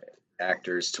for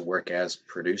actors to work as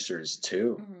producers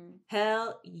too. Mm-hmm.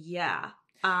 Hell yeah.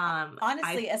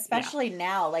 Honestly, especially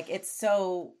now, like it's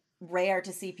so rare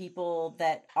to see people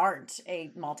that aren't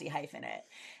a multi-hyphenate.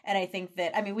 And I think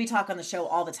that, I mean, we talk on the show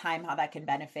all the time how that can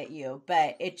benefit you,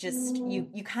 but it just,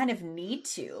 you kind of need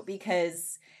to,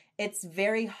 because it's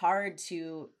very hard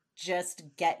to just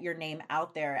get your name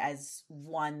out there as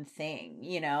one thing,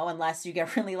 you know, unless you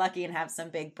get really lucky and have some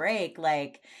big break.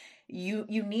 Like you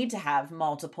need to have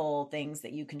multiple things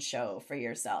that you can show for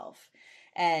yourself.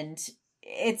 And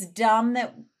it's dumb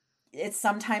that it's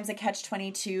sometimes a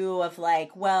catch-22 of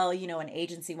like, well, you know, an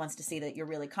agency wants to see that you're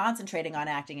really concentrating on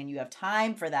acting and you have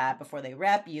time for that before they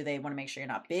rep you. They want to make sure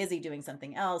you're not busy doing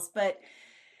something else. But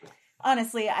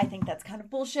honestly, I think that's kind of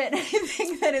bullshit. I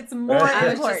think that it's more important. I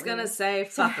was just gonna say,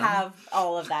 to have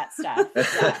all of that stuff.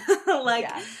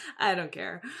 Yeah. I don't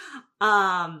care.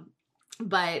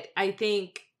 But I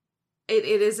think it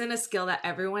isn't a skill that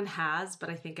everyone has, but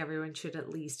I think everyone should at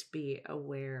least be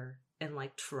aware and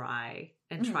like try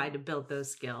to build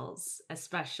those skills,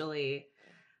 especially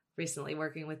recently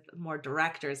working with more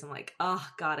directors. I'm like, oh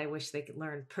God, I wish they could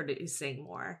learn producing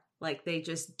more. Like they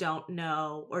just don't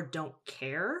know or don't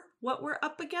care what we're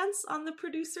up against on the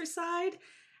producer side.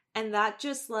 And that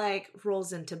just like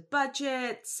rolls into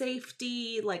budget,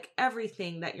 safety, like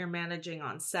everything that you're managing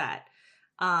on set.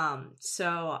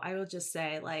 So I will just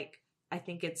say, like, I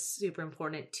think it's super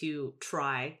important to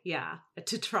try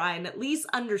and at least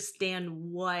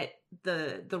understand what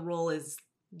the role is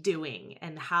doing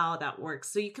and how that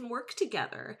works, so you can work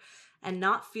together and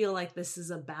not feel like this is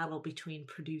a battle between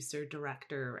producer,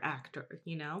 director, actor,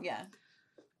 you know?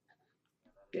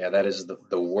 Yeah, that is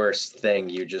the worst thing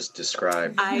you just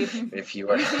described. If you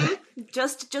are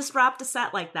just wrapped a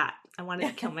set like that, I wanted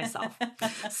to kill myself.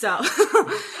 So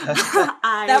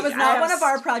that was not one of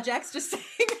our projects. Just saying.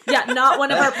 Yeah, not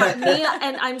one of our me,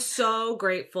 and I'm so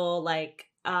grateful. Like,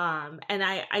 and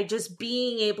I just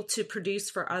being able to produce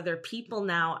for other people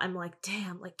now. I'm like,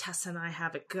 damn, like Tessa and I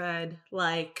have it good.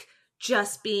 Like,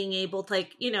 just being able to,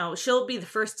 like, you know, she'll be the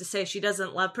first to say she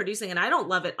doesn't love producing, and I don't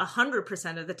love it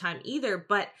 100% of the time either,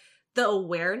 but the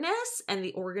awareness and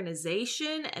the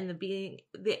organization and the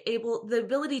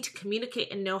ability to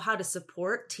communicate and know how to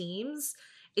support teams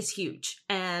is huge.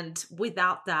 And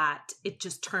without that, it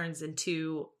just turns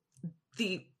into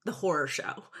the horror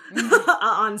show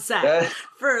on set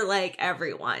for like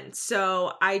everyone.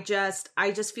 So I just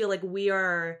feel like we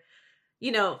are,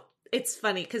 you know, it's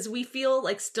funny because we feel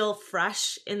like still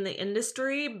fresh in the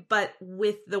industry, but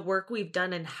with the work we've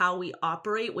done and how we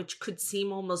operate, which could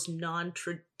seem almost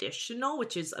non-traditional,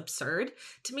 which is absurd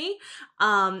to me.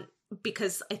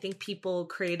 Because I think people,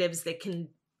 creatives, they can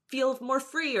feel more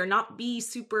free or not be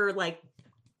super like,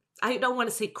 I don't want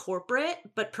to say corporate,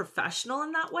 but professional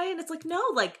in that way. And it's like, no,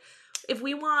 like if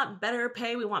we want better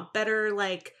pay, we want better,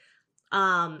 like,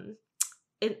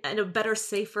 in a better,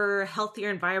 safer, healthier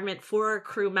environment for our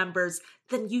crew members,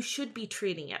 then you should be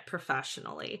treating it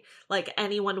professionally like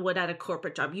anyone would at a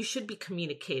corporate job. You should be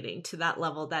communicating to that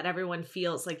level that everyone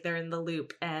feels like they're in the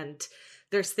loop and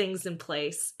there's things in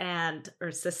place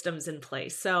or systems in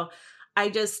place. So I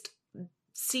just,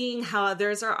 seeing how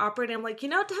others are operating, I'm like,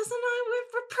 Tess and I,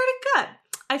 we're pretty good.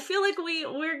 I feel like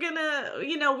we're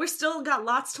gonna, we're still got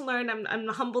lots to learn. I'm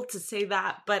humbled to say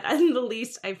that, but at the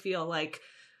least I feel like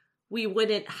we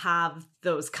wouldn't have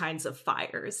those kinds of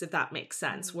fires, if that makes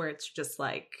sense, where it's just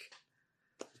like,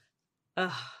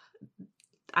 I'll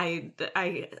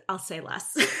say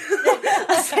less.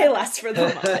 I'll say less for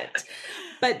the moment.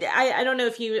 But I don't know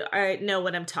if you know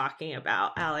what I'm talking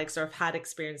about, Alex, or have had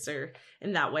experience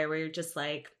in that way where you're just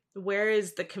like, where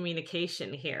is the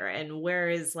communication here? And where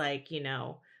is like,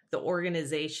 the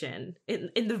organization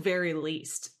in the very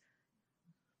least?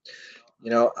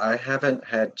 I haven't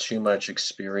had too much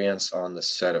experience on the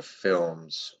set of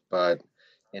films, but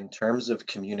in terms of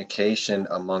communication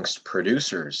amongst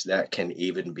producers, that can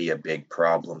even be a big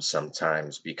problem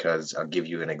sometimes, because I'll give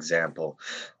you an example.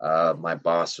 My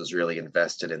boss was really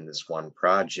invested in this one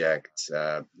project,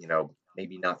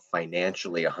 maybe not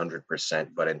financially 100%,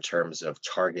 but in terms of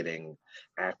targeting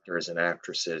actors and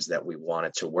actresses that we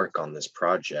wanted to work on this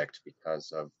project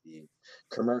because of the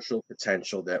commercial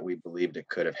potential that we believed it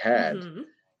could have had. Mm-hmm.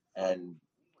 And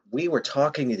we were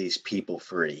talking to these people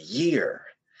for a year.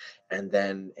 And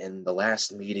then in the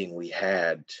last meeting we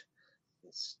had,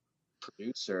 this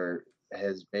producer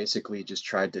has basically just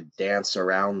tried to dance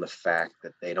around the fact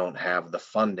that they don't have the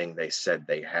funding they said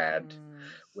they had,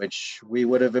 which we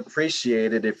would have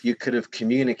appreciated if you could have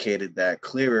communicated that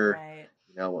clearer, Right.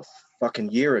 a fucking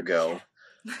year ago.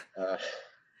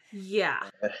 Yeah.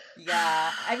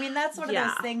 Yeah. I mean, that's one of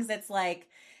those things that's like,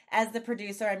 as the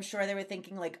producer, I'm sure they were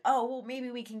thinking like, oh, well,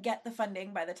 maybe we can get the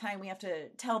funding by the time we have to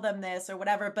tell them this or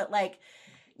whatever. But like,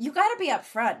 you got to be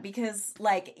upfront, because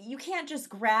like, you can't just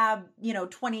grab,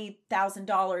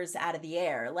 $20,000 out of the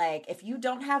air. Like, if you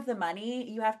don't have the money,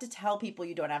 you have to tell people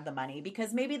you don't have the money,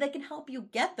 because maybe they can help you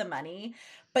get the money,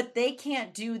 but they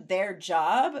can't do their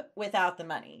job without the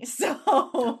money. So,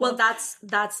 well, that's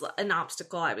an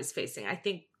obstacle I was facing. I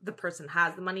think the person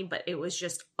has the money, but it was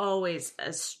just always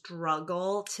a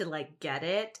struggle to like get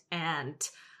it. And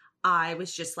I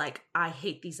was just like, I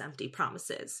hate these empty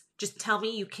promises. Just tell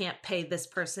me you can't pay this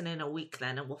person in a week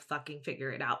then, and we'll fucking figure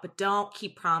it out. But don't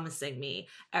keep promising me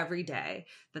every day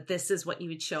that this is what you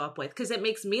would show up with, because it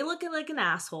makes me look like an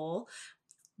asshole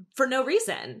for no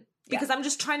reason, because I'm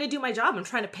just trying to do my job. I'm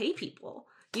trying to pay people,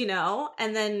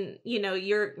 and then,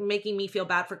 you're making me feel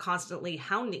bad for constantly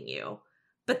hounding you.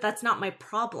 But that's not my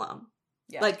problem.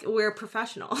 Yeah. Like, we're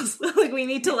professionals. Like, we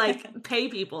need to like pay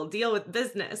people, deal with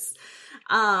business.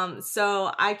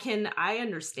 So I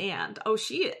understand. Oh,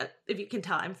 if you can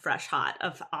tell, I'm fresh hot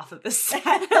off of the set.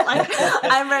 Like,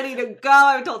 I'm ready to go.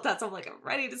 I told Tess, I'm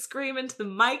ready to scream into the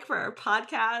mic for our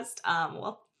podcast.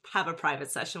 We'll have a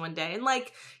private session one day. And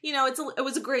like, it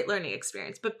was a great learning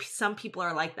experience, but some people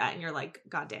are like that and you're like,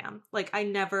 goddamn, like I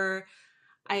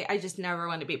just never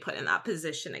want to be put in that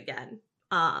position again.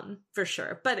 For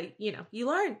sure. But you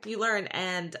learn.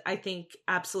 And I think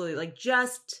absolutely, like,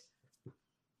 just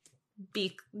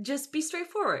be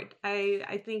straightforward.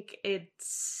 I think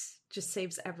it's just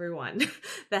saves everyone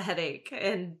the headache,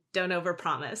 and don't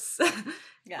overpromise.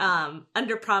 Yeah.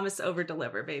 Under promise, over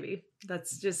deliver, baby.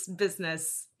 That's just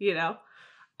business, So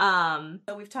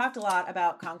we've talked a lot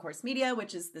about Concourse Media,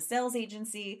 which is the sales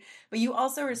agency, but you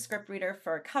also are a script reader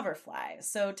for Coverfly.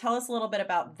 So tell us a little bit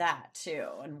about that too,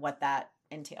 and what that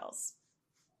entails.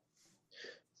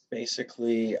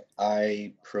 Basically,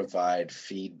 I provide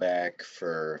feedback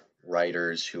for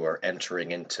writers who are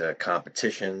entering into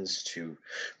competitions to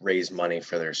raise money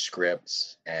for their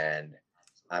scripts, and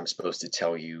I'm supposed to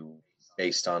tell you,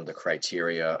 based on the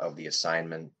criteria of the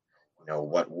assignment,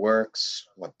 what works,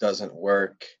 what doesn't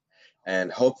work,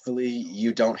 And hopefully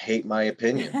you don't hate my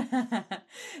opinion.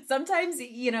 Sometimes,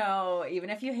 even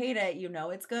if you hate it,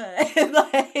 it's good.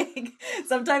 Like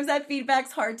sometimes that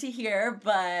feedback's hard to hear,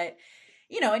 but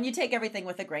and you take everything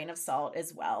with a grain of salt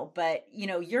as well. But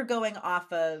you're going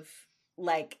off of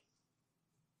like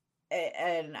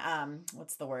an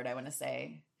what's the word I want to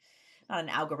say? Not an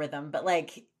algorithm, but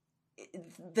like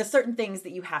the certain things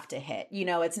that you have to hit.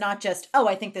 It's not just, oh,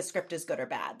 I think this script is good or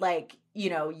bad. Like,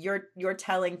 you're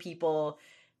telling people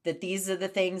that these are the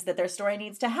things that their story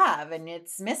needs to have and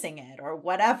it's missing it or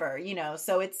whatever,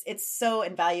 so it's so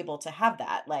invaluable to have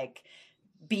that, like,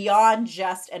 beyond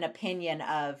just an opinion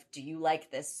of, do you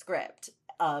like this script?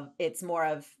 It's more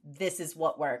of, this is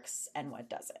what works and what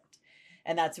doesn't.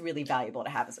 And that's really valuable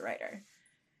to have as a writer.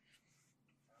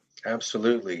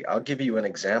 Absolutely. I'll give you an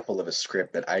example of a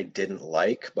script that I didn't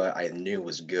like, but I knew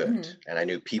was good. And I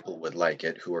knew people would like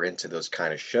it who are into those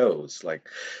kind of shows. Like,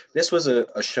 this was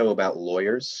a show about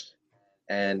lawyers,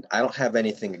 and I don't have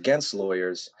anything against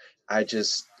lawyers.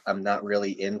 I'm not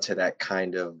really into that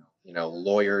kind of,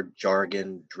 lawyer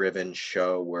jargon driven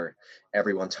show where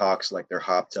everyone talks like they're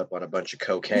hopped up on a bunch of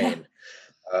cocaine.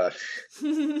 I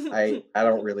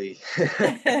don't really.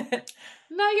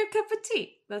 Not your cup of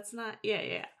tea. That's not.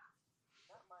 Yeah.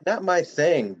 Not my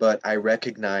thing, but I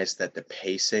recognized that the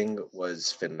pacing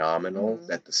was phenomenal,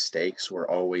 that the stakes were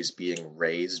always being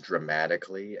raised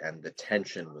dramatically, and the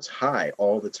tension was high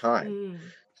all the time.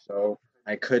 So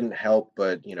I couldn't help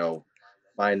but,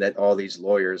 find that all these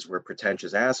lawyers were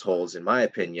pretentious assholes, in my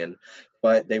opinion,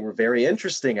 but they were very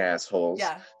interesting assholes.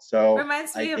 Yeah. So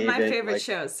reminds me of my favorite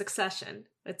show, Succession.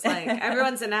 It's like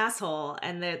everyone's an asshole,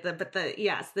 and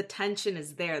the tension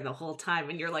is there the whole time,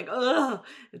 and you're like, oh,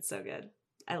 it's so good.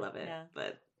 I love it,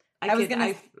 but I was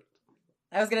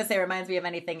gonna say, reminds me of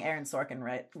anything Aaron Sorkin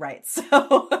writes.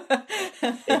 So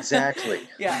exactly,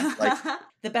 yeah. Like,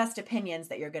 the best opinions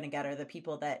that you're gonna get are the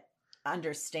people that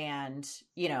understand,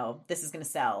 this is gonna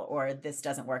sell, or this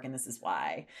doesn't work and this is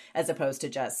why, as opposed to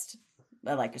just,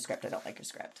 I like your script, I don't like your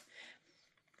script.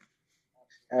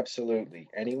 Absolutely.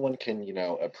 Anyone can,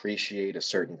 appreciate a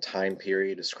certain time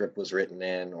period a script was written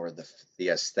in, or the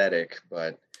aesthetic,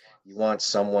 but you want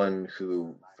someone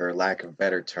who, for lack of a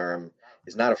better term,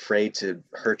 is not afraid to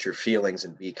hurt your feelings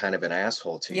and be kind of an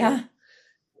asshole to you.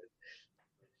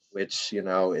 Which,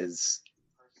 is,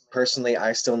 personally,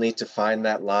 I still need to find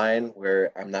that line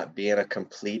where I'm not being a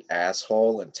complete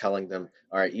asshole and telling them,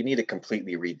 all right, you need to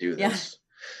completely redo this.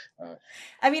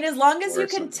 I mean, as long as you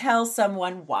can tell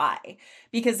someone why,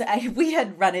 because we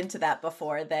had run into that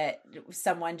before, that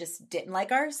someone just didn't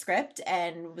like our script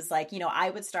and was like, I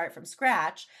would start from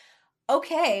scratch.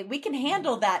 Okay, we can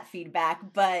handle that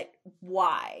feedback, but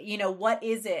why? What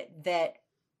is it that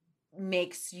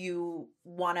makes you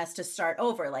want us to start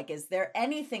over? Like, is there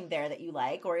anything there that you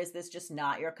like, or is this just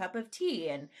not your cup of tea?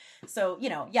 And so,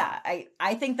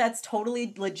 I think that's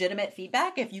totally legitimate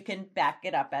feedback if you can back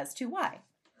it up as to why.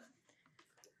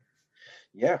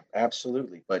 Yeah,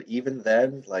 absolutely. But even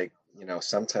then, like,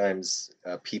 sometimes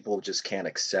people just can't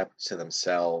accept to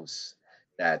themselves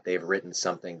that they've written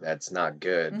something that's not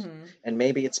good. And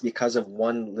maybe it's because of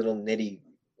one little nitty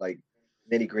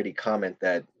gritty comment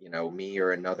that, me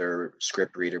or another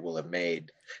script reader will have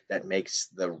made that makes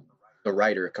the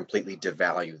writer completely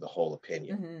devalue the whole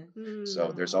opinion.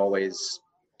 So there's always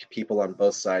people on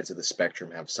both sides of the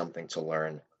spectrum have something to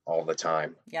learn all the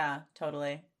time. Yeah,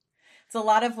 totally. It's a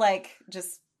lot of like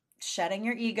just shedding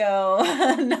your ego,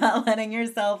 not letting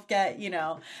yourself get,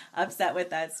 upset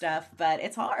with that stuff, but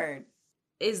it's hard.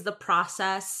 Is the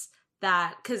process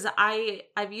that, because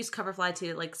I've used Coverfly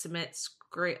to like submit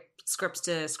scripts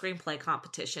to screenplay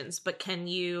competitions, but can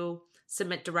you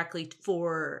submit directly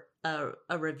for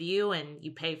a review and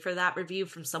you pay for that review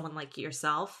from someone like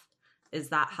yourself? Is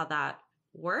that how that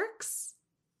works?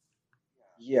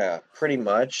 Yeah, pretty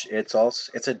much. It's a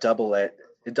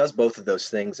it does both of those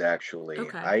things, actually.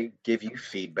 Okay. I give you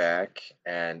feedback,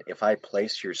 and if I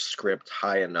place your script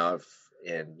high enough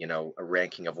in, a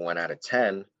ranking of 1 out of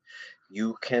 10,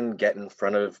 you can get in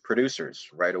front of producers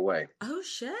right away. Oh,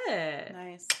 shit.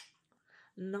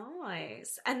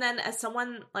 Nice. And then as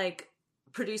someone like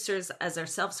producers as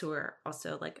ourselves who are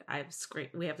also like,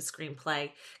 we have a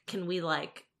screenplay, can we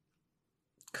like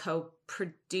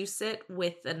co-produce it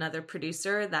with another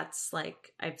producer? That's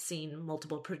like, I've seen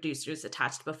multiple producers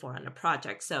attached before on a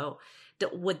project. So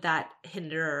would that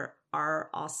hinder our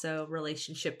also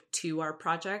relationship to our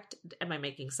project? Am I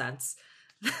making sense?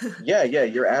 Yeah,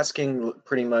 you're asking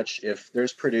pretty much if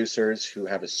there's producers who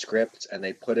have a script and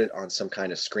they put it on some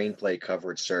kind of screenplay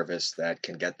coverage service that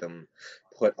can get them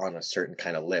put on a certain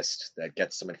kind of list that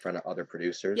gets them in front of other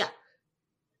producers. Yeah.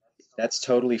 that's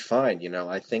totally fine.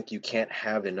 I think you can't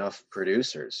have enough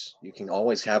producers. You can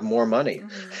always have more money.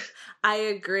 Mhm. I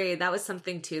agree. That was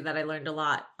something too that I learned a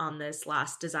lot on this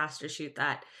last disaster shoot,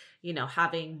 that,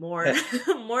 having more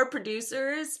more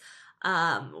producers,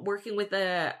 working with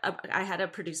I had a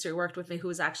producer who worked with me who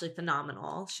was actually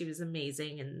phenomenal. She was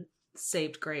amazing and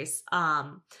saved grace.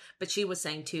 But she was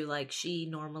saying too, like, she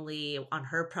normally on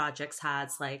her projects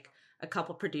has like a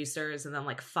couple producers and then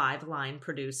like 5 line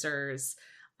producers,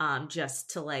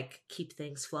 just to like keep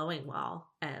things flowing well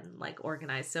and like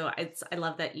organized. So I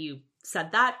love that you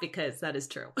said that, because that is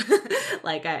true.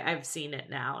 Like I've seen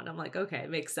it now and I'm like, okay, it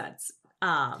makes sense.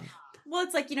 Well,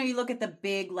 it's like, you look at the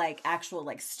big, like, actual,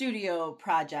 like, studio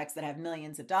projects that have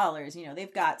millions of dollars,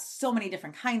 they've got so many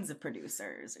different kinds of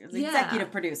producers. There's the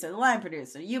executive producer, the line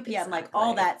producer, UPM, like,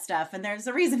 all that stuff. And there's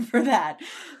a reason for that.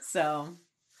 So.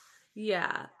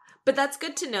 Yeah. But that's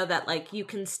good to know that, like, you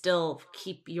can still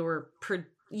keep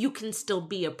you can still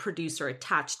be a producer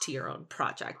attached to your own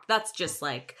project. That's just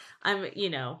like, I'm,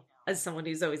 as someone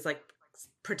who's always like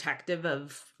protective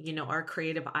of, our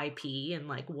creative IP and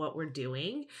like what we're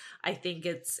doing, I think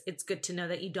it's good to know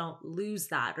that you don't lose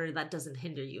that, or that doesn't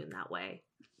hinder you in that way.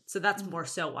 So that's more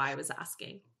so why I was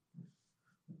asking.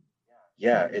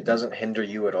 Yeah, it doesn't hinder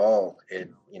you at all.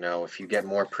 If you get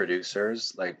more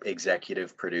producers, like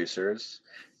executive producers,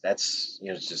 that's,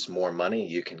 it's just more money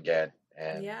you can get,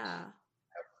 and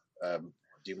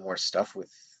do more stuff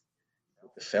with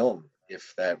the film,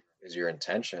 if that is your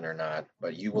intention or not.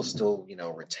 But you will still,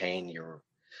 retain your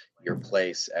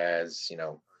place as,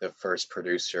 the first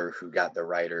producer who got the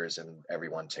writers and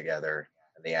everyone together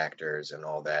and the actors and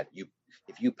all that.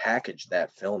 If you package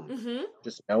that film,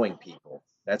 just knowing people,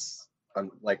 that's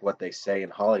like what they say in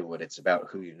Hollywood, it's about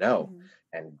who you know.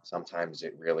 And sometimes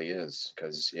it really is,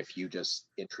 because if you just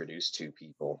introduce 2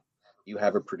 people, you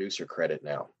have a producer credit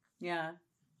now. Yeah.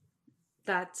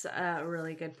 That's a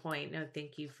really good point. No,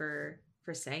 thank you for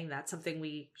saying that. Something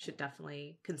we should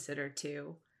definitely consider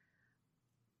too.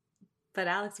 But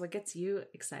Alex, what gets you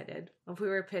excited? If we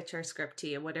were to pitch our script to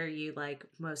you, what are you like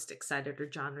most excited,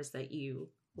 or genres that you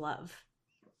love?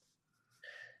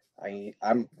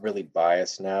 I'm really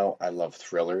biased now. I love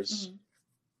thrillers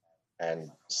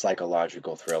and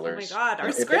psychological thrillers. Oh my God,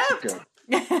 our script!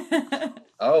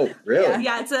 Oh, really?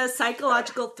 Yeah, it's a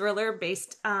psychological thriller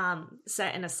based,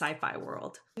 set in a sci-fi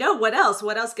world. No, what else?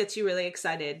 What else gets you really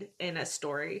excited in a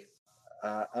story?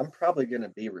 I'm probably going to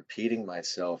be repeating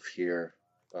myself here,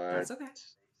 but That's okay.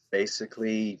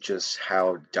 basically just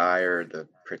how dire the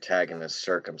protagonist's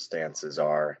circumstances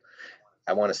are.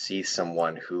 I want to see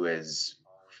someone who is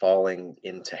falling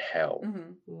into hell.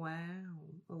 Wow,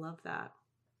 I love that.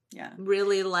 Yeah.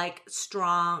 Really like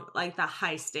strong, like the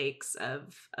high stakes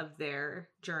of their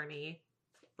journey,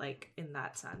 like in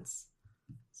that sense.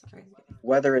 Sorry.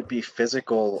 Whether it be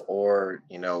physical or,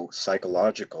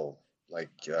 psychological. Like,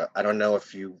 I don't know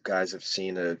if you guys have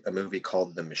seen a movie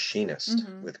called The Machinist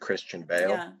with Christian Bale.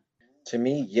 Yeah. To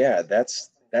me, yeah, that's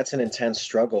an intense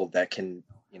struggle that can,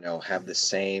 have the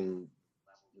same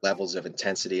levels of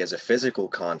intensity as a physical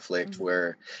conflict,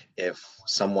 where if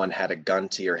someone had a gun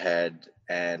to your head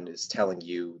and is telling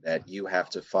you that you have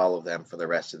to follow them for the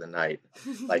rest of the night,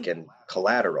 like in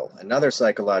Collateral, another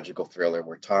psychological thriller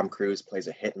where Tom Cruise plays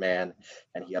a hitman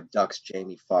and he abducts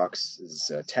Jamie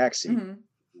Foxx's taxi,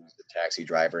 who's the taxi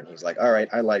driver, and he's like, all right,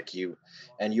 I like you,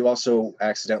 and you also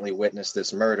accidentally witnessed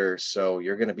this murder, so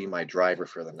you're going to be my driver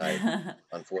for the night,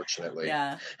 unfortunately.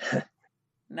 Yeah.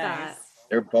 Nice.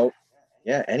 They're both,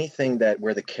 anything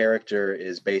where the character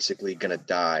is basically going to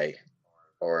die,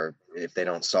 or if they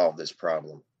don't solve this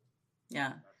problem.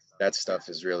 Yeah. That stuff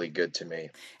is really good to me.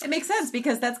 It makes sense,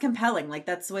 because that's compelling. Like,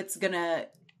 that's what's going to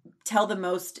tell the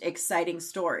most exciting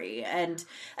story. And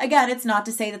again, it's not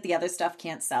to say that the other stuff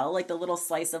can't sell, like the little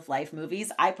slice of life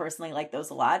movies. I personally like those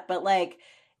a lot, but like,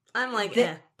 I'm like,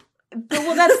 well,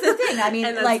 that's the thing. I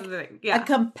mean, like, a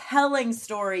compelling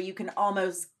story you can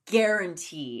almost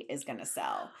guarantee is going to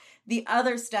sell. The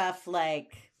other stuff,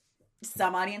 like,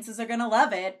 some audiences are going to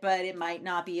love it, but it might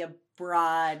not be a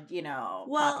broad,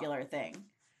 popular thing.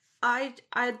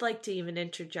 I'd like to even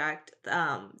interject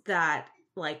that,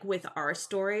 like, with our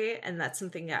story, and that's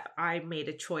something that I made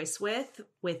a choice with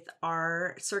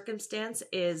our circumstance,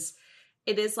 is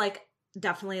it is like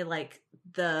definitely like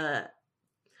the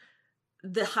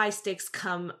high stakes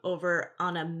come over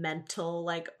on a mental,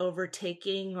 like,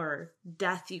 overtaking or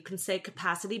death, you can say,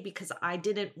 capacity, because I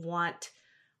didn't want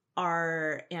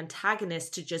our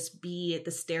antagonist to just be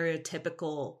the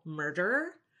stereotypical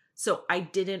murderer. So I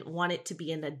didn't want it to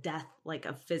be in a death, like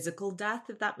a physical death,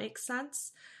 if that makes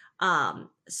sense.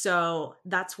 So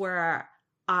that's where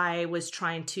I was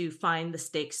trying to find the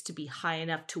stakes to be high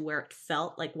enough to where it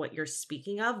felt like what you're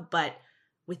speaking of, but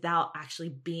without actually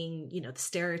being, the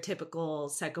stereotypical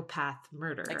psychopath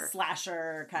murderer. Like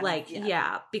slasher kind of.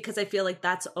 Yeah, because I feel like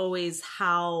that's always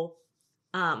how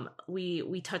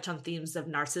we touch on themes of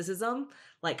narcissism,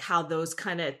 like how those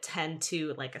kind of tend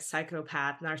to, like a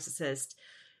psychopath, narcissist,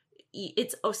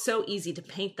 it's so easy to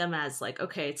paint them as like,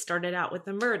 okay, it started out with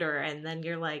a murder and then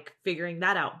you're like figuring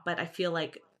that out. But I feel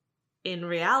like in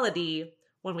reality,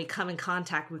 when we come in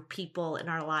contact with people in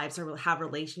our lives or have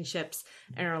relationships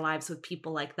in our lives with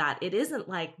people like that, it isn't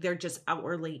like they're just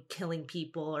outwardly killing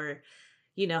people or,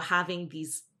 having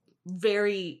these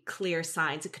very clear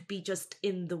signs. It could be just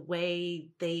in the way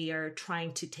they are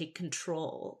trying to take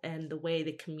control and the way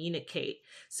they communicate.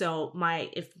 So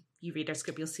if you read our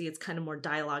script, you'll see it's kind of more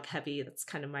dialogue heavy. That's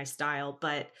kind of my style,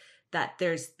 but that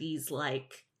there's these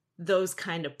like those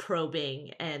kind of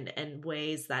probing and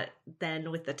ways that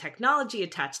then with the technology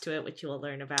attached to it, which you will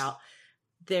learn about,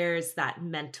 there's that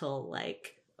mental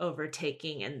like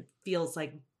overtaking and feels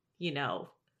like,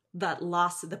 that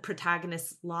loss of the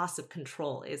protagonist's loss of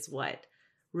control is what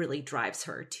really drives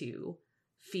her to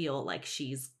feel like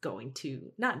she's going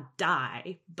to not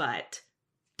die, but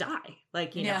die.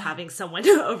 Like, having someone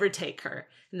to overtake her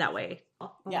in that way.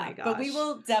 Oh my gosh. But we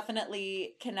will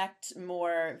definitely connect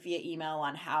more via email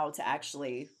on how to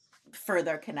actually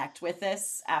further connect with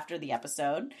this after the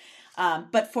episode.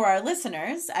 But for our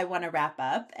listeners, I want to wrap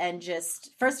up and just,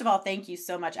 first of all, thank you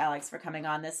so much, Alex, for coming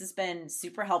on. This has been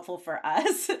super helpful for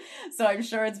us. So I'm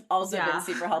sure it's also been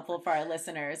super helpful for our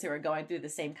listeners who are going through the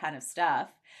same kind of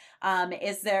stuff.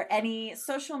 Is there any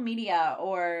social media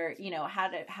or,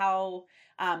 how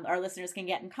our listeners can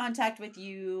get in contact with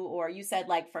you, or you said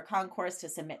like for Concourse to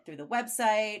submit through the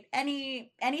website,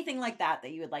 anything like that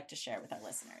you would like to share with our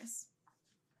listeners?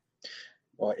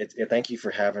 Well, thank you for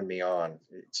having me on.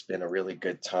 It's been a really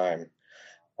good time.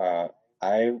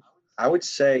 I would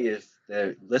say if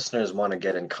the listeners want to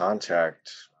get in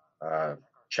contact,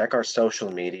 check our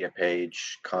social media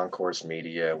page, Concourse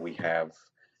Media. We have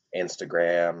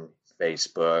Instagram,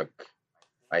 Facebook.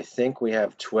 I think we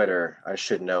have Twitter. I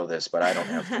should know this, but I don't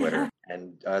have Twitter.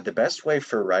 And the best way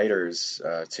for writers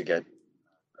to get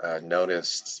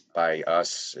noticed by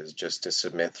us is just to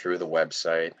submit through the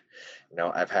website.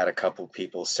 I've had a couple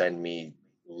people send me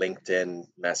LinkedIn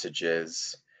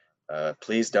messages.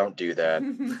 Please don't do that.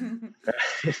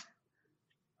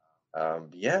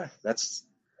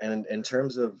 And in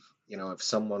terms of, if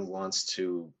someone wants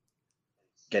to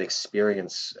get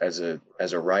experience as a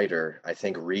writer, I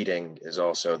think reading is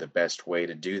also the best way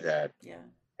to do that. Yeah.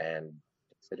 And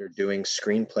consider doing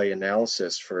screenplay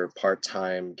analysis for a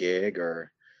part-time gig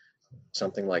or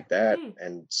something like that,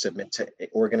 and submit to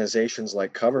organizations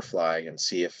like Coverfly and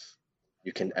see if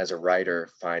you can, as a writer,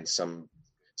 find some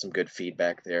good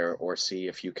feedback there, or see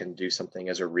if you can do something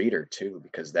as a reader too,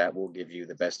 because that will give you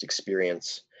the best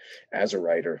experience as a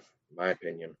writer, in my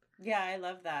opinion. Yeah, I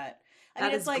love that.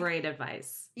 That is great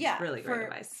advice. Yeah. Really great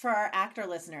advice. For our actor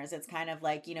listeners, it's kind of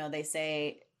like, they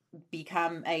say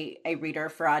become a reader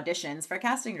for auditions for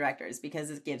casting directors, because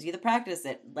it gives you the practice.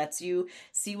 It lets you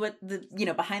see what the,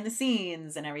 behind the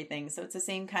scenes and everything. So it's the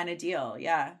same kind of deal.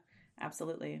 Yeah,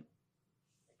 absolutely.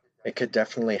 It could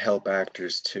definitely help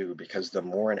actors too, because the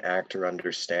more an actor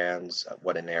understands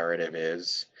what a narrative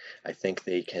is, I think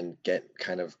they can get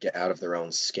out of their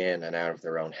own skin and out of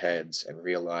their own heads and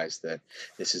realize that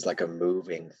this is like a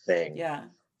moving thing. Yeah.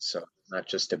 So it's not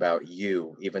just about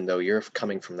you, even though you're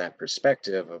coming from that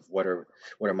perspective of what are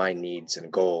my needs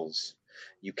and goals.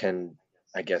 You can,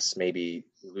 I guess, maybe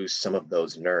lose some of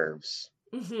those nerves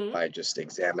by just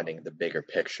examining the bigger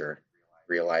picture,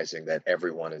 realizing that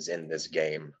everyone is in this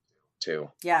game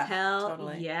too. Yeah.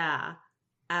 Totally. Yeah.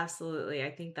 Absolutely. I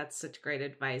think that's such great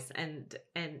advice. And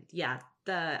yeah,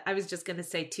 I was just going to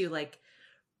say too, like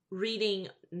reading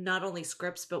not only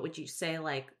scripts, but would you say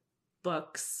like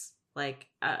books, like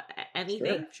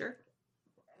anything? Sure.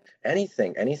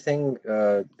 Anything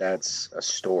that's a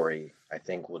story, I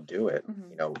think will do it.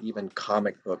 Even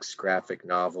comic books, graphic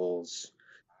novels,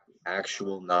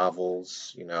 actual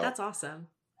novels, That's awesome.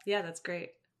 Yeah, that's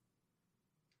great.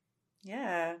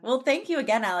 Yeah. Well, thank you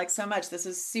again, Alex, so much. This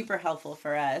was super helpful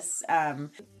for us.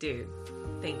 Dude,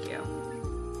 thank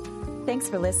you. Thanks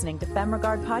for listening to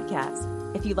FemRegard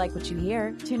Podcast. If you like what you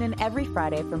hear, tune in every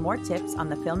Friday for more tips on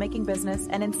the filmmaking business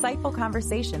and insightful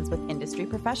conversations with industry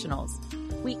professionals.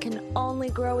 We can only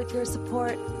grow with your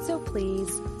support, so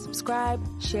please subscribe,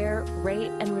 share, rate,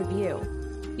 and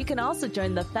review. You can also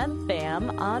join the Fem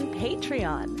Fam on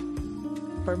Patreon.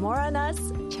 For more on us,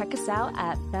 check us out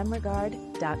at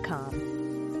femregard.com.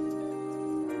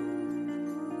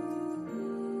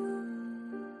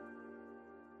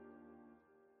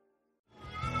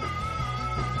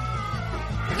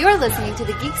 You're listening to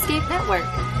the Geekscape Network.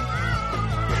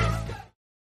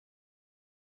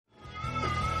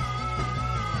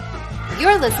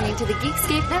 You're listening to the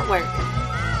Geekscape Network.